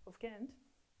of Ghent,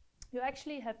 you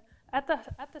actually have at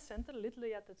the center,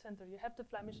 literally at the center, you have the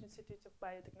Flemish Institute of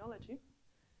Biotechnology,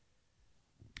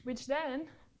 which then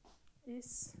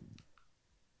is,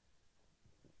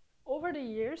 over the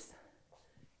years,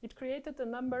 it created a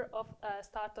number of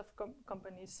startup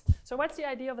companies. So what's the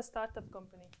idea of a startup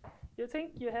company? You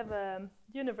think you have a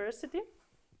university.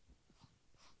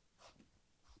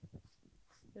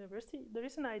 There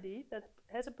is an idea that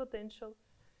has a potential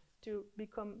to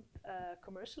become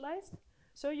commercialized.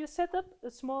 So you set up a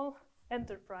small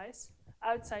enterprise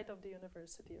outside of the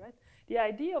university, right? The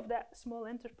idea of that small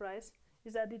enterprise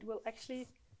is that it will actually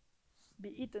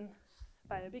be eaten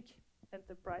by a big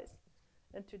enterprise,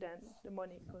 and to then the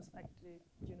money goes back to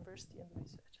the university and the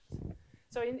researchers.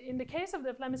 So in the case of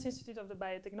the Flemish Institute of the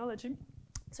Biotechnology,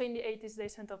 so in the 80s they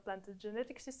set up planted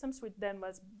genetic systems, which then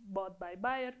was bought by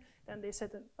Bayer. Then they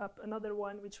set up another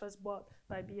one which was bought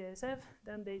by BASF.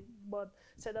 Then they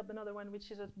set up another one which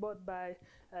was bought by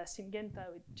Syngenta,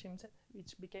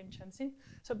 which became Janssen.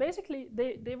 So basically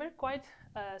they were quite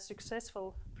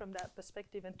successful from that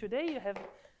perspective. And today you have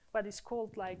what is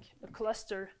called like a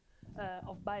cluster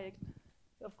of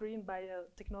green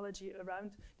biotechnology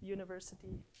around the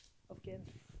University of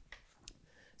Ghent.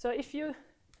 So if you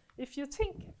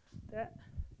think that,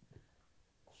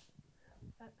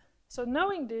 so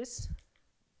knowing this,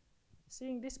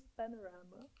 seeing this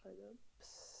panorama, trying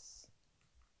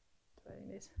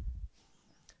this.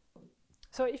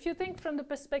 So if you think from the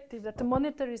perspective that the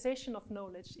monetarization of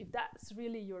knowledge, if that's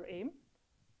really your aim,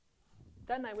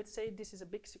 then I would say this is a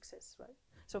big success, right?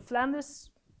 So Flanders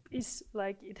is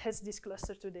like, it has this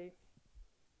cluster today.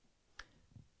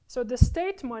 So the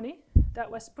state money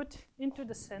that was put into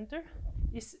the center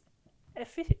is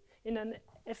in an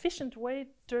efficient way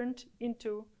turned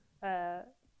into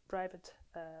private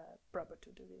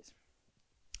property to do this.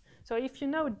 So if you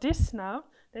know this now,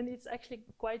 then it's actually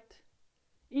quite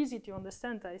easy to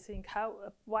understand, I think,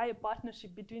 why a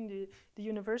partnership between the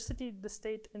university, the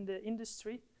state, and the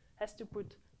industry has to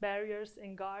put barriers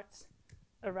and guards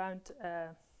around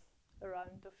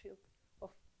the field of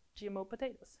GMO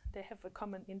potatoes. They have a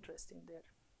common interest in there.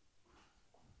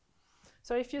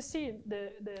 So if you see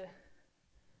the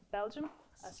Belgium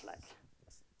as like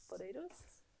potatoes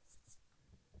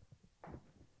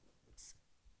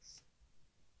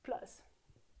plus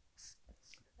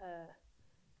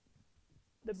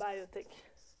the biotech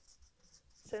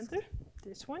center,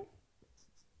 this one,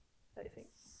 I think,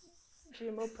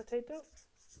 GMO potato,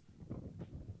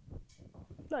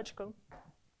 logical,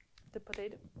 the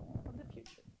potato of the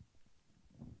future.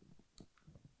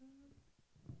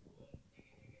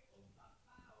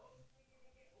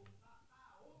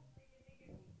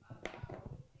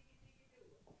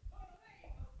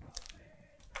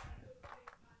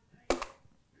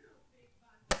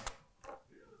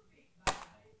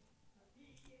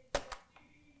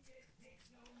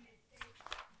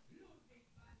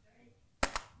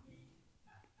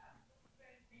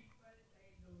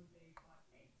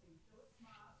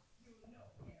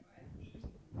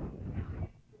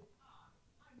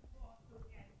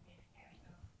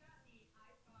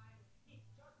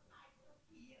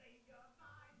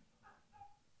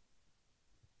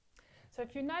 So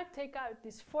if you now take out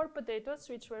these 4 potatoes,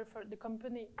 which were for the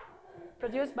company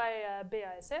produced by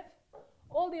BASF,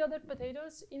 all the other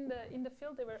potatoes in the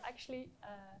field, they were actually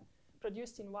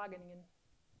produced in Wageningen.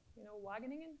 You know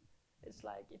Wageningen? It's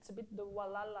a bit the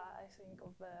Walhalla, I think,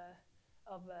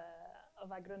 of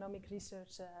agronomic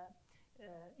research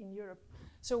in Europe.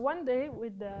 So one day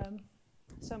with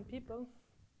some people,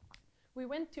 we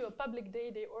went to a public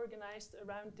day they organized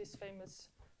around these famous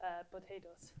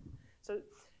potatoes. So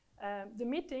the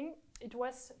meeting, it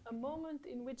was a moment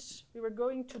in which we were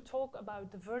going to talk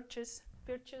about the virtues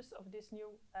of these new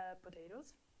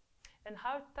potatoes and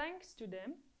how, thanks to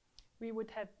them, we would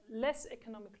have less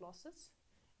economic losses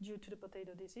due to the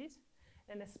potato disease,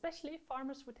 and especially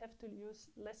farmers would have to use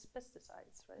less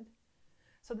pesticides, right?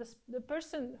 So the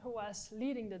person who was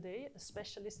leading the day, a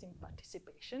specialist in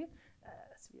participation,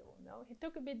 as we all know, he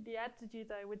took a bit the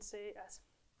attitude, I would say, as,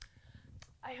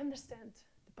 I understand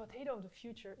the potato of the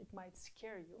future, it might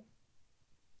scare you,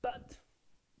 but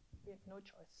we have no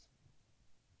choice.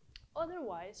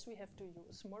 Otherwise, we have to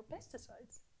use more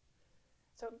pesticides.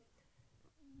 So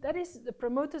that is the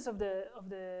promoters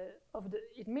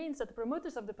it means that the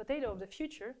promoters of the potato of the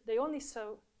future, they only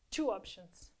saw 2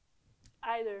 options.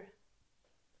 Either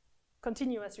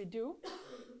continue as we do,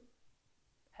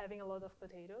 having a lot of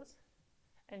potatoes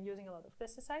and using a lot of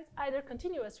pesticides, either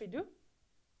continue as we do,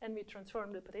 and we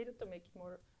transform the potato to make it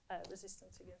more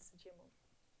resistant against the GMO.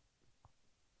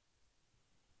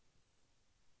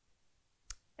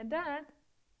 And that,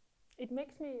 it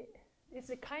makes me, it's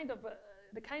the kind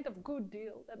of good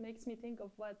deal that makes me think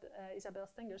of what Isabelle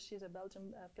Stenger, she's a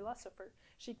Belgian philosopher,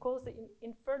 she calls the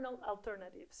infernal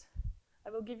alternatives. I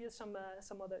will give you some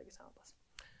other examples.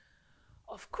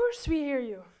 Of course we hear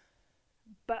you,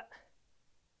 but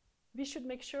we should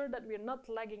make sure that we're not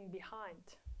lagging behind.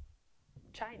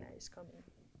 China is coming.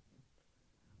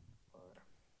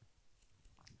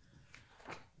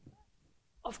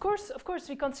 Of course,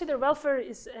 we consider welfare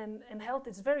and health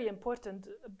is very important,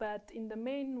 but in the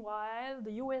meanwhile,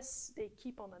 the US, they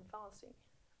keep on advancing.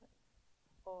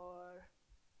 Or,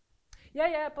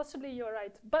 yeah, possibly you're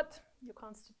right, but you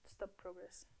can't stop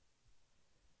progress.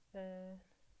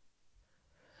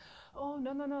 Oh,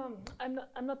 no,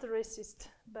 I'm not a racist,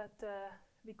 but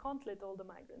we can't let all the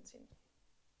migrants in.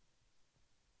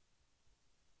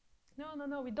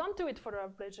 No, we don't do it for our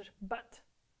pleasure, but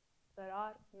there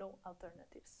are no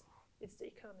alternatives. It's the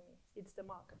economy, it's the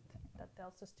market that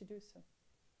tells us to do so.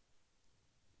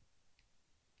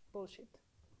 Bullshit.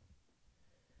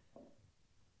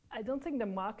 I don't think the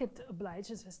market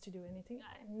obliges us to do anything.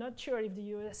 I'm not sure if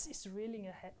the US is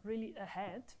really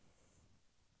ahead.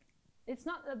 It's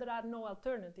not that there are no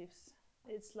alternatives.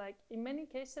 It's like, in many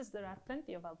cases, there are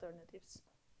plenty of alternatives.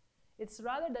 It's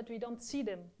rather that we don't see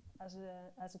them as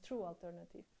a true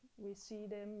alternative. We see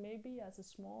them maybe as a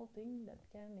small thing that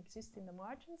can exist in the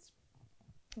margins,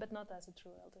 but not as a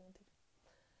true alternative.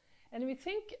 And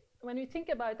when we think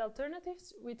about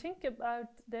alternatives, we think about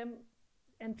them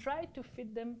and try to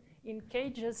fit them in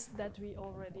cages that we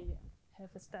already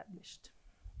have established.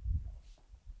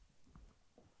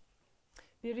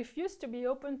 we refuse to be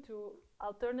open to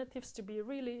alternatives to be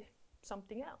really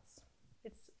something else.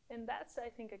 And that's, I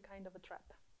think, a kind of a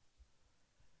trap.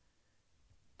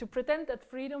 To pretend that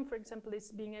freedom, for example,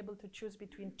 is being able to choose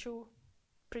between two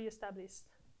pre-established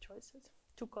choices,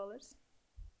 two colors.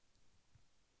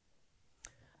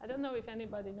 I don't know if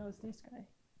anybody knows this guy.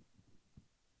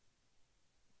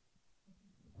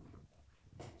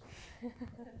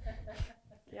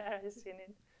 Yeah, I've seen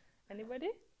it. Anybody?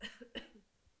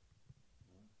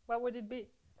 What would it be?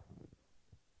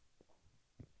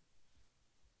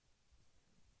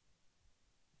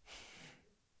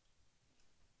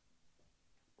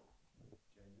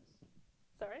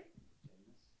 Sorry?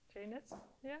 Janus?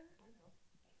 Yeah.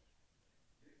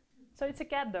 So it's a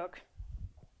cat dog.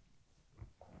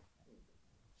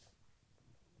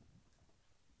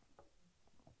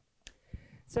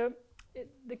 So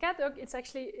the cat dog, it's I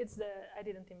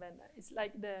didn't invent that. It's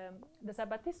like the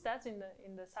Zapatistas in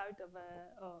the south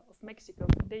of Mexico.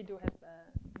 They do have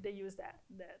they use that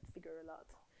figure a lot.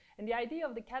 And the idea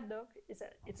of the cat dog is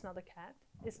that it's not a cat,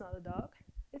 it's not a dog,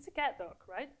 it's a cat dog,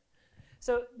 right?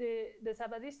 So the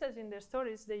Zapatistas in their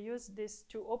stories, they use this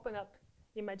to open up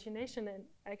imagination and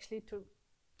actually to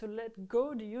let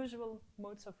go the usual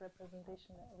modes of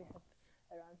representation that we have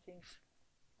around things.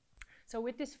 So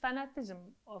with this fanatism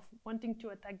of wanting to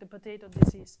attack the potato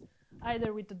disease,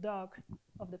 either with the dog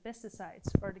of the pesticides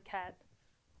or the cat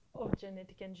of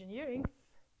genetic engineering,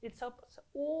 it solves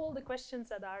all the questions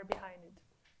that are behind it,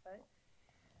 right?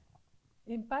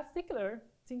 In particular,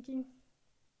 thinking,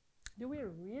 do we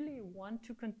really want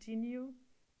to continue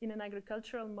in an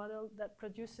agricultural model that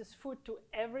produces food to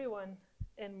everyone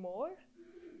and more,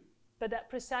 but that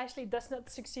precisely does not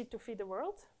succeed to feed the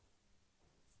world?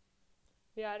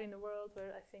 We are in a world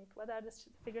where I think, what are the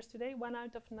figures today? 1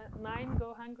 out of 9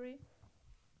 go hungry,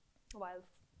 while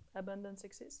abundance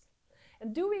exists.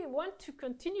 And do we want to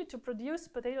continue to produce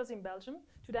potatoes in Belgium,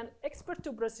 to then export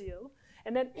to Brazil,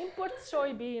 and then import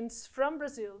soybeans from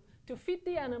Brazil to feed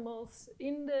the animals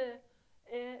in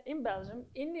Belgium,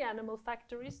 in the animal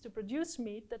factories, to produce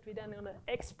meat that we then want to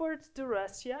export to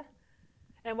Russia,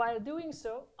 and while doing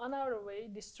so, on our way,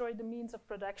 destroy the means of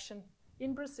production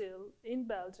in Brazil, in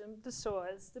Belgium, the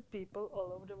soils, the people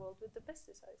all over the world with the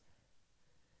pesticides.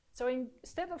 So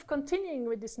instead of continuing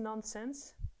with this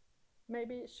nonsense,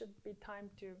 maybe it should be time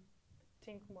to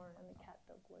think more in a cat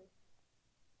dog way.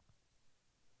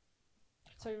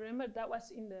 So you remember that was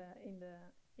in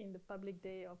the public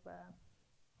day of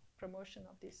promotion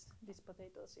of these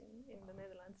potatoes in the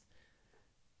Netherlands.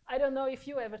 I don't know if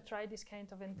you ever tried this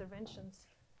kind of interventions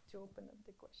to open up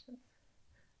the question,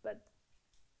 but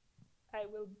I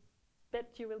will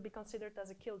bet you will be considered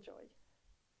as a killjoy.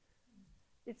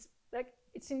 It's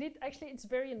indeed, actually, it's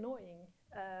very annoying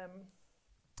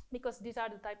because these are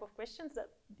the type of questions that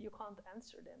you can't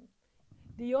answer them.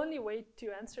 The only way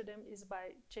to answer them is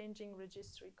by changing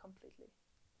registry completely.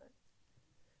 Right?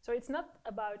 So it's not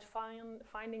about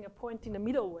finding a point in the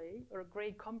middle way or a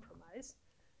gray compromise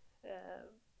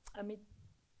amid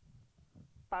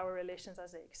power relations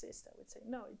as they exist, I would say.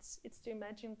 No, it's to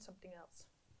imagine something else.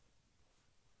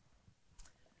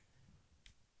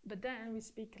 But then we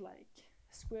speak like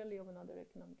squarely of another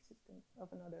economic system,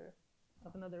 of another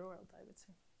world, I would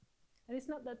say. And it's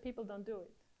not that people don't do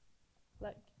it.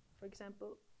 Like, for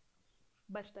example,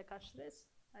 Berta Cáceres,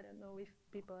 I don't know if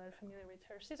people are familiar with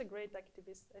her. She's a great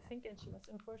activist, I think, and she was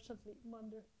unfortunately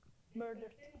murdered.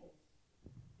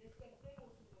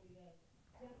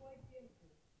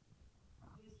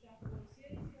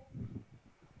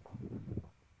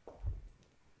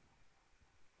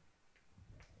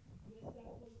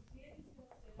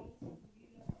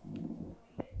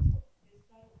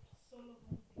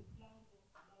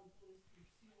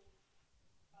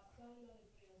 En la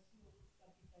depredación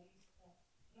capitalista,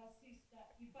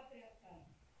 racista y patriarcal.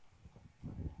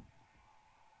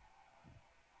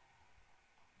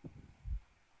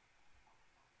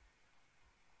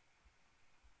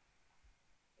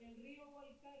 El río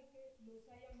Gualcarque los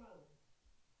ha llamado,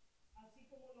 así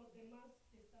como los demás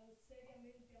que están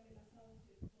seriamente amenazados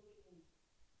en todo el mundo.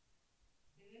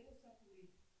 Debemos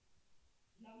acudir.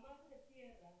 La madre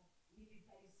tierra,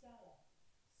 militarizada,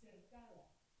 cercada,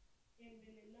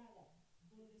 envenenada,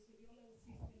 donde se violan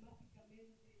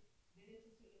sistemáticamente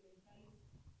derechos elementales,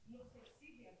 nos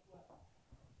exige actuar.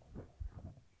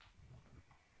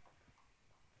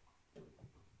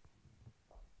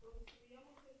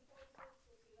 Construyamos entonces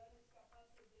sociedades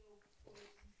capaces de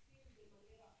coexistir de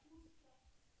manera justa,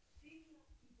 digna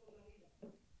y con la vida.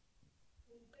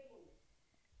 Juntémonos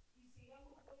y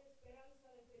sigamos con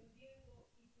esperanza defendiendo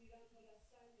y cuidando la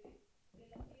sangre de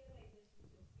la tierra y de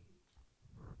sus espíritus.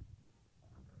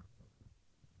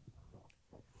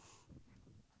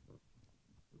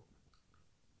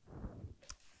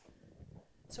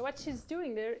 So what she's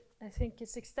doing there, I think,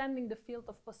 is extending the field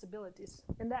of possibilities.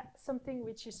 And that's something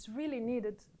which is really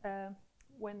needed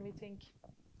when we think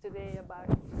today about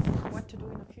what to do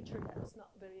in the future. That's not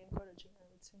very encouraging, I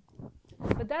would say.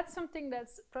 But that's something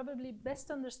that's probably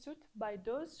best understood by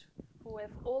those who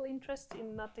have all interest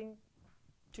in nothing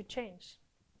to change.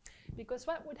 Because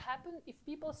what would happen if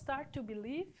people start to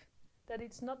believe that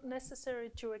it's not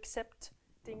necessary to accept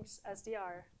things as they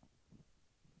are?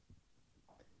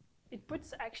 It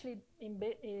puts actually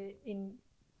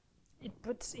it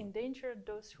puts in danger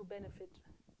those who benefit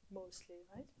mostly,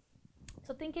 right?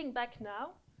 So thinking back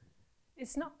now,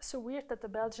 it's not so weird that the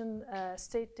Belgian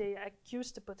state, they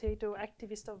accused the potato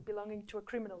activist of belonging to a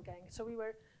criminal gang. So we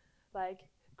were like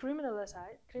criminalized,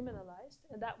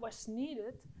 and that was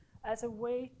needed as a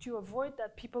way to avoid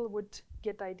that people would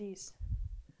get IDs.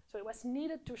 So it was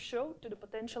needed to show to the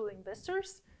potential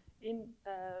investors in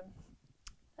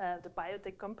the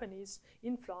biotech companies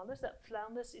in Flanders that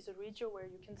Flanders is a region where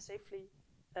you can safely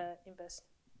invest.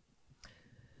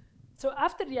 So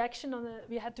after the action on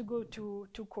we had to go to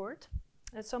court,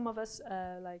 and some of us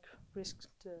like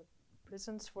risked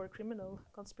prisons for criminal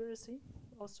conspiracy,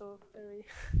 also very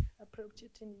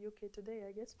appropriate in the UK today,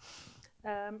 I guess.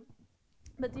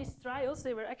 But these trials,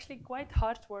 they were actually quite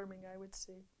heartwarming, I would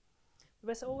say. There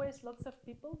was always lots of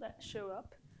people that show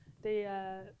up. They,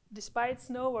 despite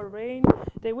snow or rain,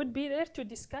 they would be there to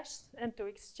discuss and to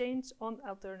exchange on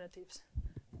alternatives.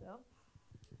 So,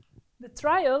 the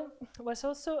trial was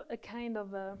also a kind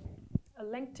of a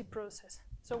lengthy process.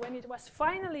 So when it was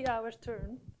finally our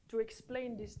turn to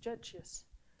explain these judges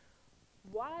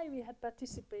why we had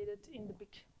participated in the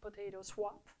big potato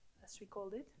swap, as we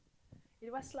called it,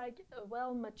 it was like a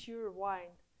well-matured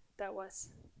wine that was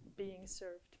being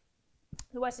served.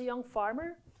 There was a young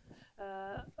farmer,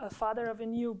 a father of a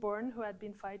newborn who had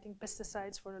been fighting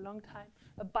pesticides for a long time,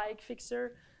 a bike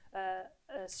fixer, a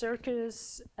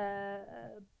circus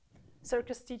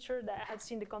teacher that had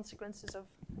seen the consequences of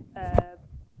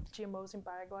GMOs in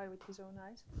Paraguay with his own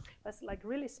eyes. It was like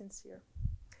really sincere.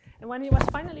 And when it was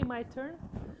finally my turn,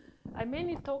 I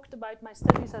mainly talked about my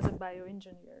studies as a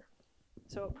bioengineer.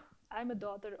 So I'm a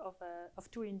daughter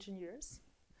of two engineers,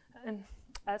 and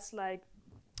as like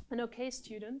an okay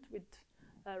student with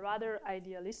rather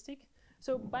idealistic.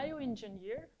 So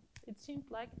bioengineer, it seemed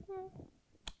like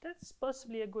that's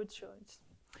possibly a good choice.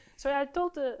 So I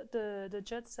told the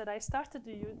judge that I started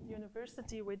the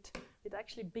university with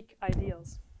actually big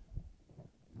ideals.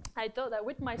 I thought that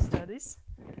with my studies,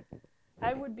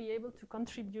 I would be able to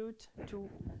contribute to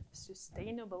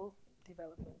sustainable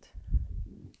development.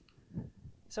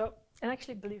 So, and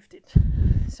actually believed it.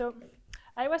 So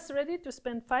I was ready to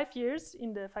spend 5 years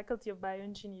in the Faculty of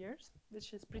Bioengineers,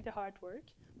 which is pretty hard work,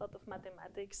 a lot of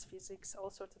mathematics, physics, all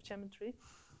sorts of geometry.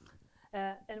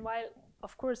 And while,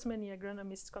 of course, many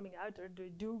agronomists coming out there, they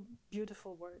do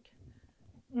beautiful work.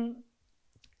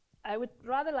 I would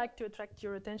rather like to attract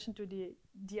your attention to the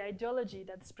ideology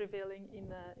that's prevailing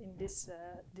in these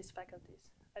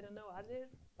faculties. I don't know, are there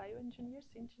bioengineers,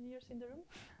 engineers in the room?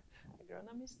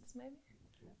 Agronomists, maybe?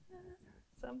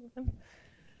 Some of them.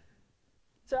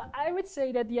 So I would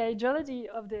say that the ideology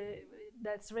of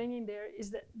that's reigning there is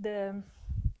that the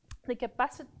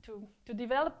capacity to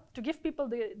develop, to give people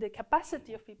the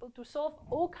capacity of people to solve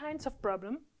all kinds of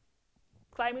problems,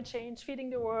 climate change, feeding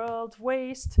the world,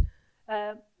 waste,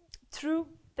 through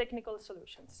technical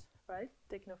solutions, right?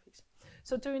 Technofix.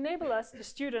 So to enable us, the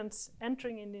students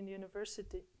entering in the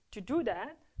university, to do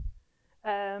that,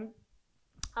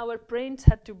 our brains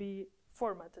had to be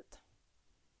formatted,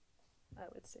 I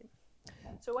would say.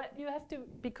 So what you have to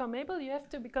become able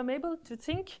to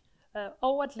think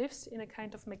all what lives in a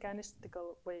kind of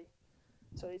mechanistical way.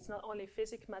 So it's not only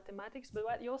physics, mathematics, but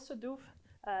what you also do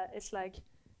is like,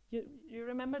 you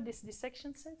remember this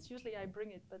dissection sets? Usually I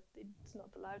bring it, but it's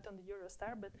not allowed on the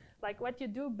Eurostar. But like what you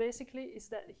do basically is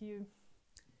that you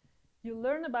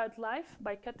learn about life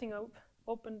by cutting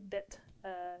open dead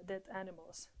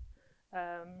animals.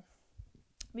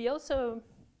 We also,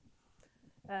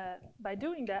 by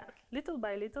doing that, little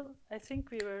by little, I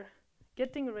think we were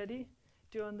getting ready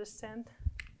to understand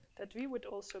that we would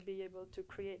also be able to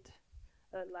create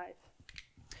life.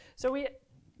 So we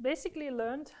basically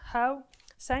learned how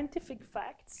scientific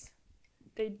facts,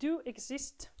 they do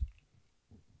exist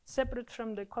separate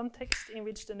from the context in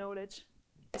which the knowledge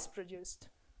is produced.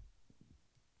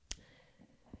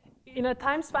 In a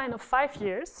time span of 5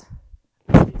 years,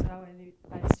 this is how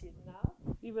I see it now,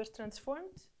 we were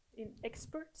transformed in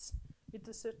experts with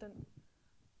a certain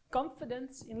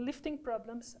confidence in lifting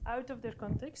problems out of their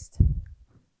context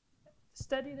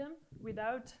study them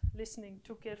without listening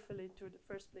too carefully to the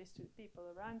first place to the people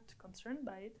around concerned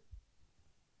by it,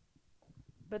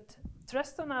 but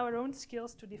trust on our own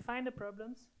skills to define the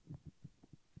problems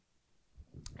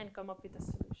and come up with the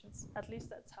solutions. At least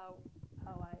that's how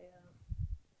I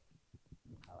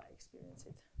experience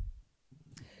it.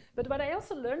 But what I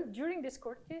also learned during this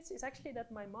court case is actually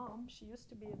that my mom, she used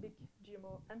to be a big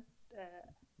GMO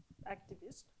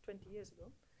activist 20 years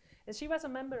ago. And she was a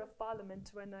member of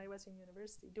parliament when I was in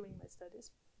university doing my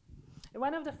studies. And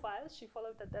one of the files she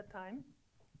followed at that time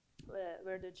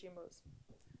were the GMOs.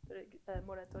 The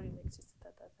moratorium existed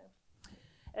at that time.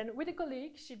 And with a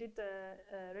colleague, she did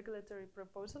a regulatory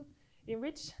proposal in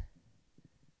which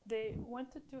they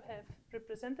wanted to have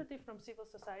representative from civil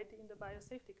society in the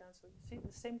Biosafety Council. You see,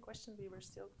 the same question we were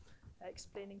still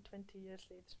explaining 20 years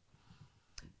later.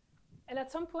 And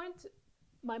at some point,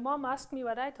 my mom asked me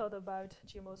what I thought about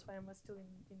GMOs when I was still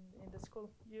in the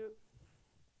school. You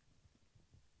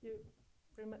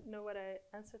know what I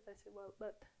answered? I said, well,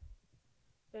 but,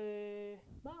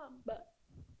 Mom, but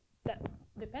that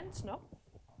depends, no?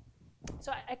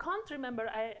 So I can't remember.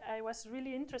 I was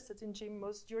really interested in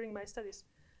GMOs during my studies.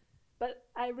 But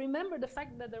I remember the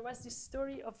fact that there was this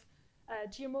story of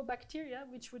GMO bacteria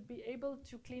which would be able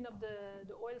to clean up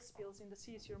the oil spills in the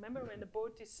seas. You remember when the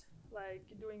boat is like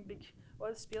doing big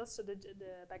oil spills, so the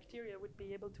bacteria would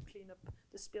be able to clean up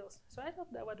the spills. So I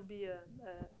thought that would be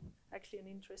actually an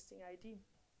interesting idea.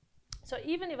 So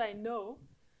even if I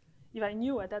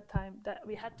knew at that time that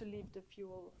we had to leave the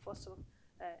fossil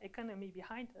economy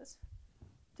behind us,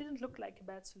 it didn't look like a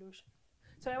bad solution.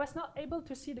 So I was not able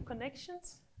to see the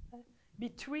connections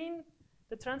between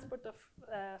the transport of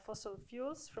fossil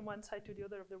fuels from one side to the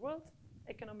other of the world,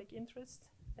 economic interest,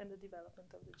 and the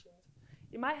development of the GMOs.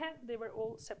 In my head, they were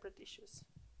all separate issues.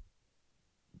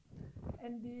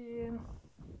 And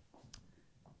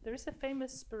there is a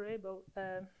famous parable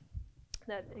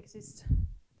that exists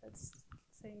that's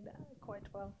saying that quite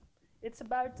well. It's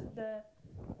about the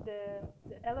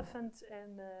elephant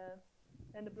and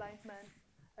the blind man.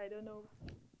 I don't know.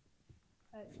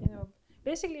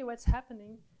 Basically, what's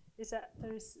happening is that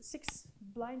there is 6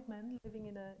 blind men living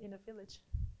in a village,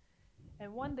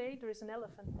 and one day there is an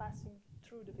elephant passing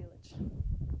through the village,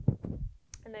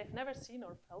 and they've never seen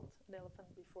or felt an elephant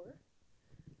before.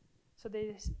 So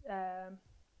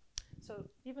so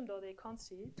even though they can't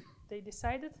see it, they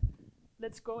decided,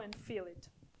 let's go and feel it.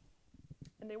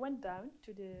 And they went down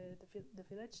to the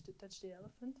village to touch the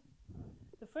elephant.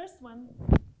 The first one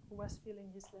who was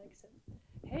feeling his leg said,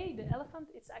 "Hey, the elephant,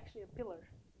 it's actually a pillar."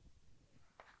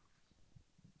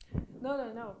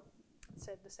 No,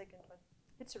 said the second one.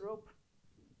 "It's a rope."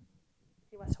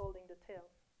 He was holding the tail.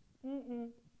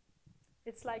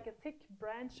 "It's like a thick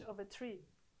branch of a tree,"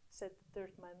 said the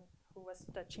third man who was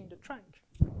touching the trunk.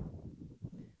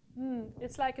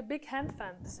 "It's like a big hand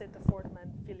fan," said the fourth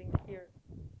man, feeling the ear.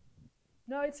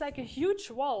 "No, it's like a huge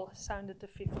wall," sounded the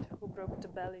fifth, who broke the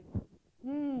belly.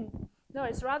 "No,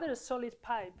 it's rather a solid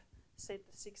pipe," said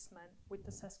the sixth man with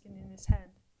the saskin in his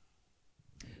hand.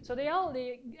 So they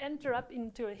enter up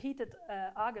into a heated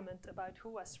argument about who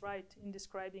was right in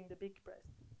describing the big breath,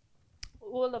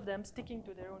 all of them sticking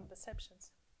to their own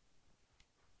perceptions.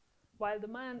 While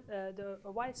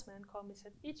a wise man calmly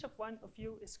said, "Each of one of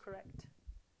you is correct,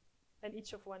 and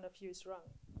each of one of you is wrong.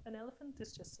 An elephant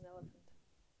is just an elephant."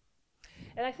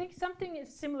 And I think something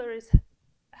similar is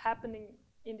happening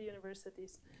in the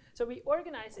universities. So we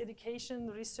organize education,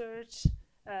 research,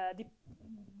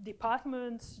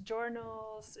 departments,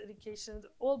 journals, education,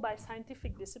 all by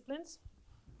scientific disciplines,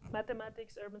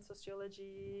 mathematics, urban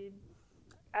sociology,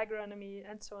 agronomy,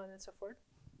 and so on and so forth.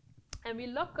 And we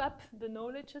lock up the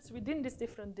knowledges within these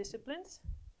different disciplines,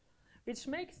 which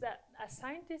makes that as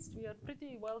scientists, we are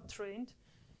pretty well trained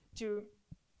to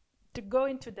go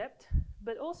into depth,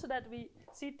 but also that we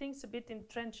see things a bit in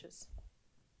trenches.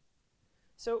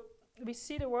 So we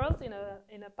see the world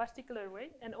in a particular way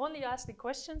and only ask the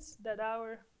questions that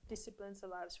our disciplines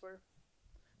allows for.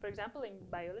 For example, in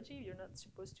biology, you're not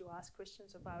supposed to ask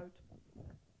questions about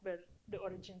where the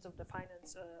origins of the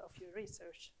finance of your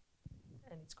research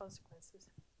and its consequences.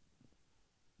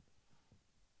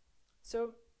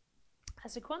 So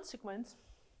as a consequence,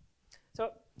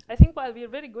 so I think while we're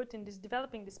very good in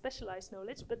developing this specialized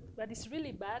knowledge, but what is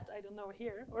really bad, I don't know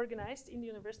here, organized in the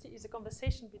university is a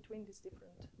conversation between these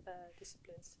different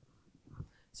disciplines.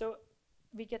 So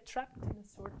we get trapped in a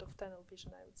sort of tunnel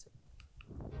vision, I would say.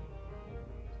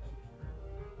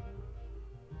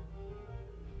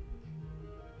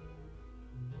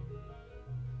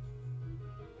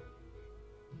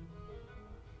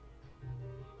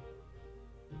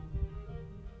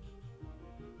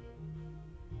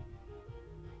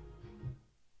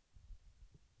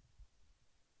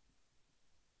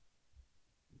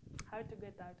 how to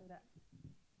get out of that.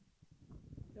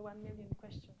 The 1 million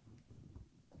question.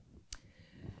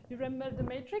 You remember the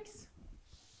matrix?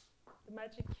 The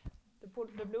magic, the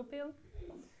blue pill?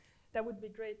 That would be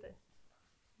great,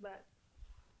 but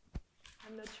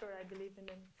I'm not sure I believe in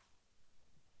them.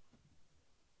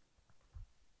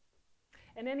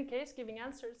 In any case, giving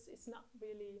answers is not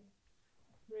really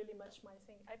much my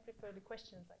thing. I prefer the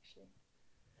questions, actually.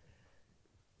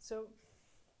 So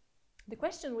the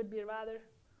question would be rather,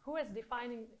 who has the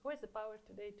power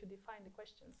today to define the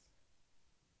questions?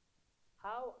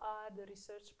 How are the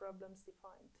research problems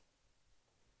defined?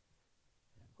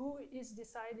 Who is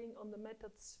deciding on the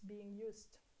methods being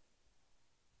used?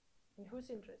 In whose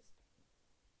interest?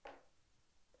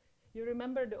 You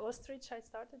remember the ostrich I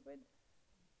started with?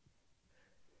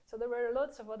 So there were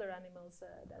lots of other animals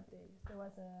that day. There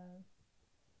was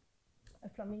a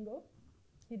flamingo.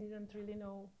 He didn't really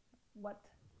know what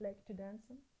leg to dance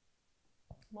in.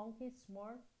 Monkeys,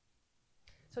 more.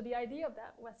 So the idea of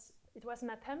that was, it was an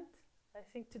attempt, I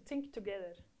think, to think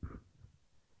together.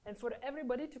 And for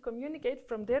everybody to communicate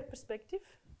from their perspective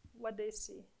what they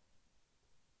see.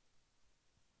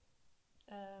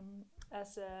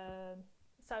 As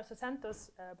Sousa Santos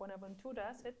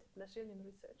Bonaventura said, Brazilian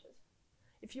researchers,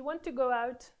 if you want to go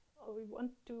out, or we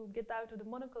want to get out of the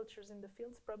monocultures in the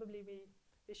fields, probably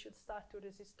we should start to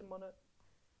resist the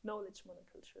knowledge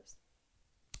monocultures.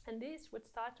 And these would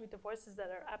start with the voices that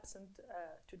are absent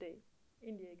today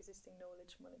in the existing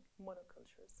knowledge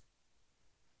monocultures.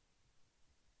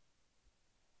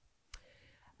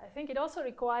 I think it also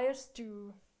requires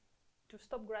to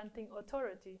stop granting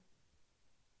authority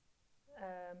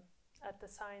at the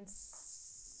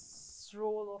science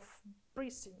role of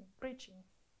preaching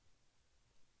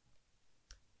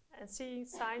and seeing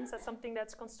science as something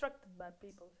that's constructed by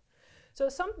people. So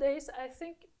some days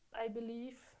I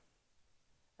believe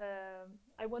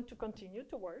I want to continue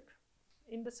to work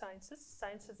in the sciences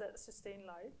that sustain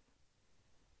life,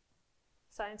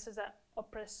 sciences that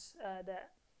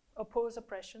oppose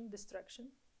oppression,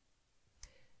 destruction.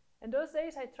 And those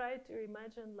days I try to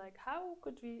imagine, like, how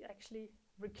could we actually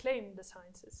reclaim the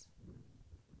sciences?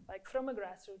 Like from a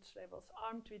grassroots levels,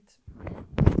 armed with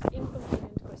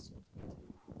inconvenient questions,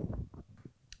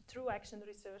 through action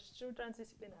research, through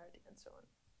transdisciplinarity, and so on.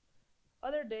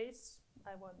 Other days,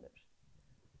 I wonder.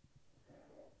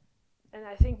 And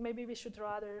I think maybe we should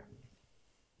rather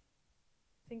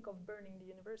think of burning the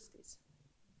universities.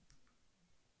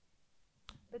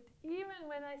 But even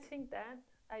when I think that,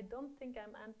 I don't think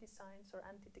I'm anti-science or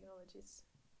anti-technologies.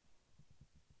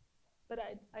 But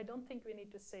I don't think we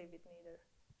need to save it neither.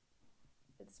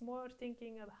 It's more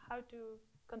thinking of how to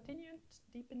continue it,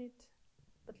 deepen it,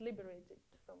 but liberate it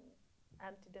from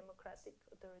anti-democratic,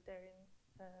 authoritarian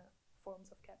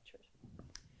forms of capture.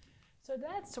 So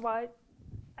that's why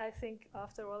I think,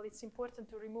 after all, it's important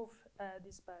to remove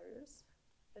these barriers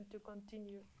and to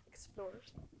continue explore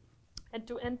and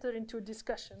to enter into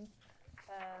discussion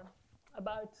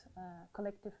about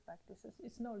collective practices.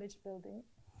 It's knowledge building,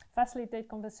 facilitate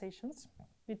conversations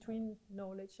between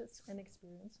knowledges and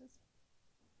experiences.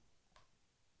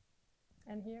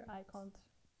 And here I can't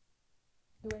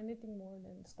do anything more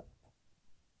than stop.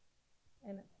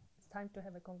 And it's time to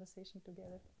have a conversation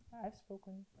together. I've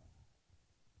spoken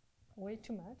way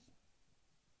too much.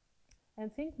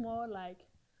 And think more like,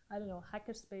 I don't know,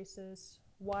 hacker spaces,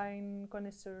 wine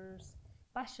connoisseurs,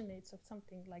 passionates of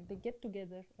something, like they get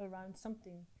together around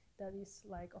something that is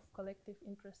like of collective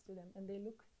interest to them, and they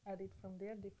look at it from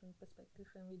their different perspectives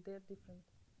and with their different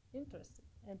interests,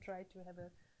 and try to have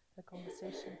a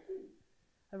conversation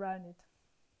around it.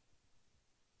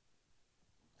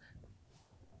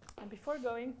 And before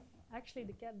going, actually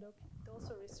the cat dog, it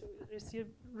also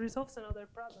resolves another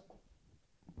problem.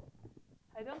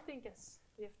 I don't think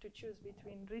we have to choose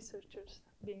between researchers,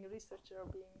 being a researcher or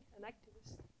being an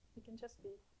activist. You can just be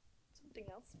something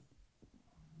else.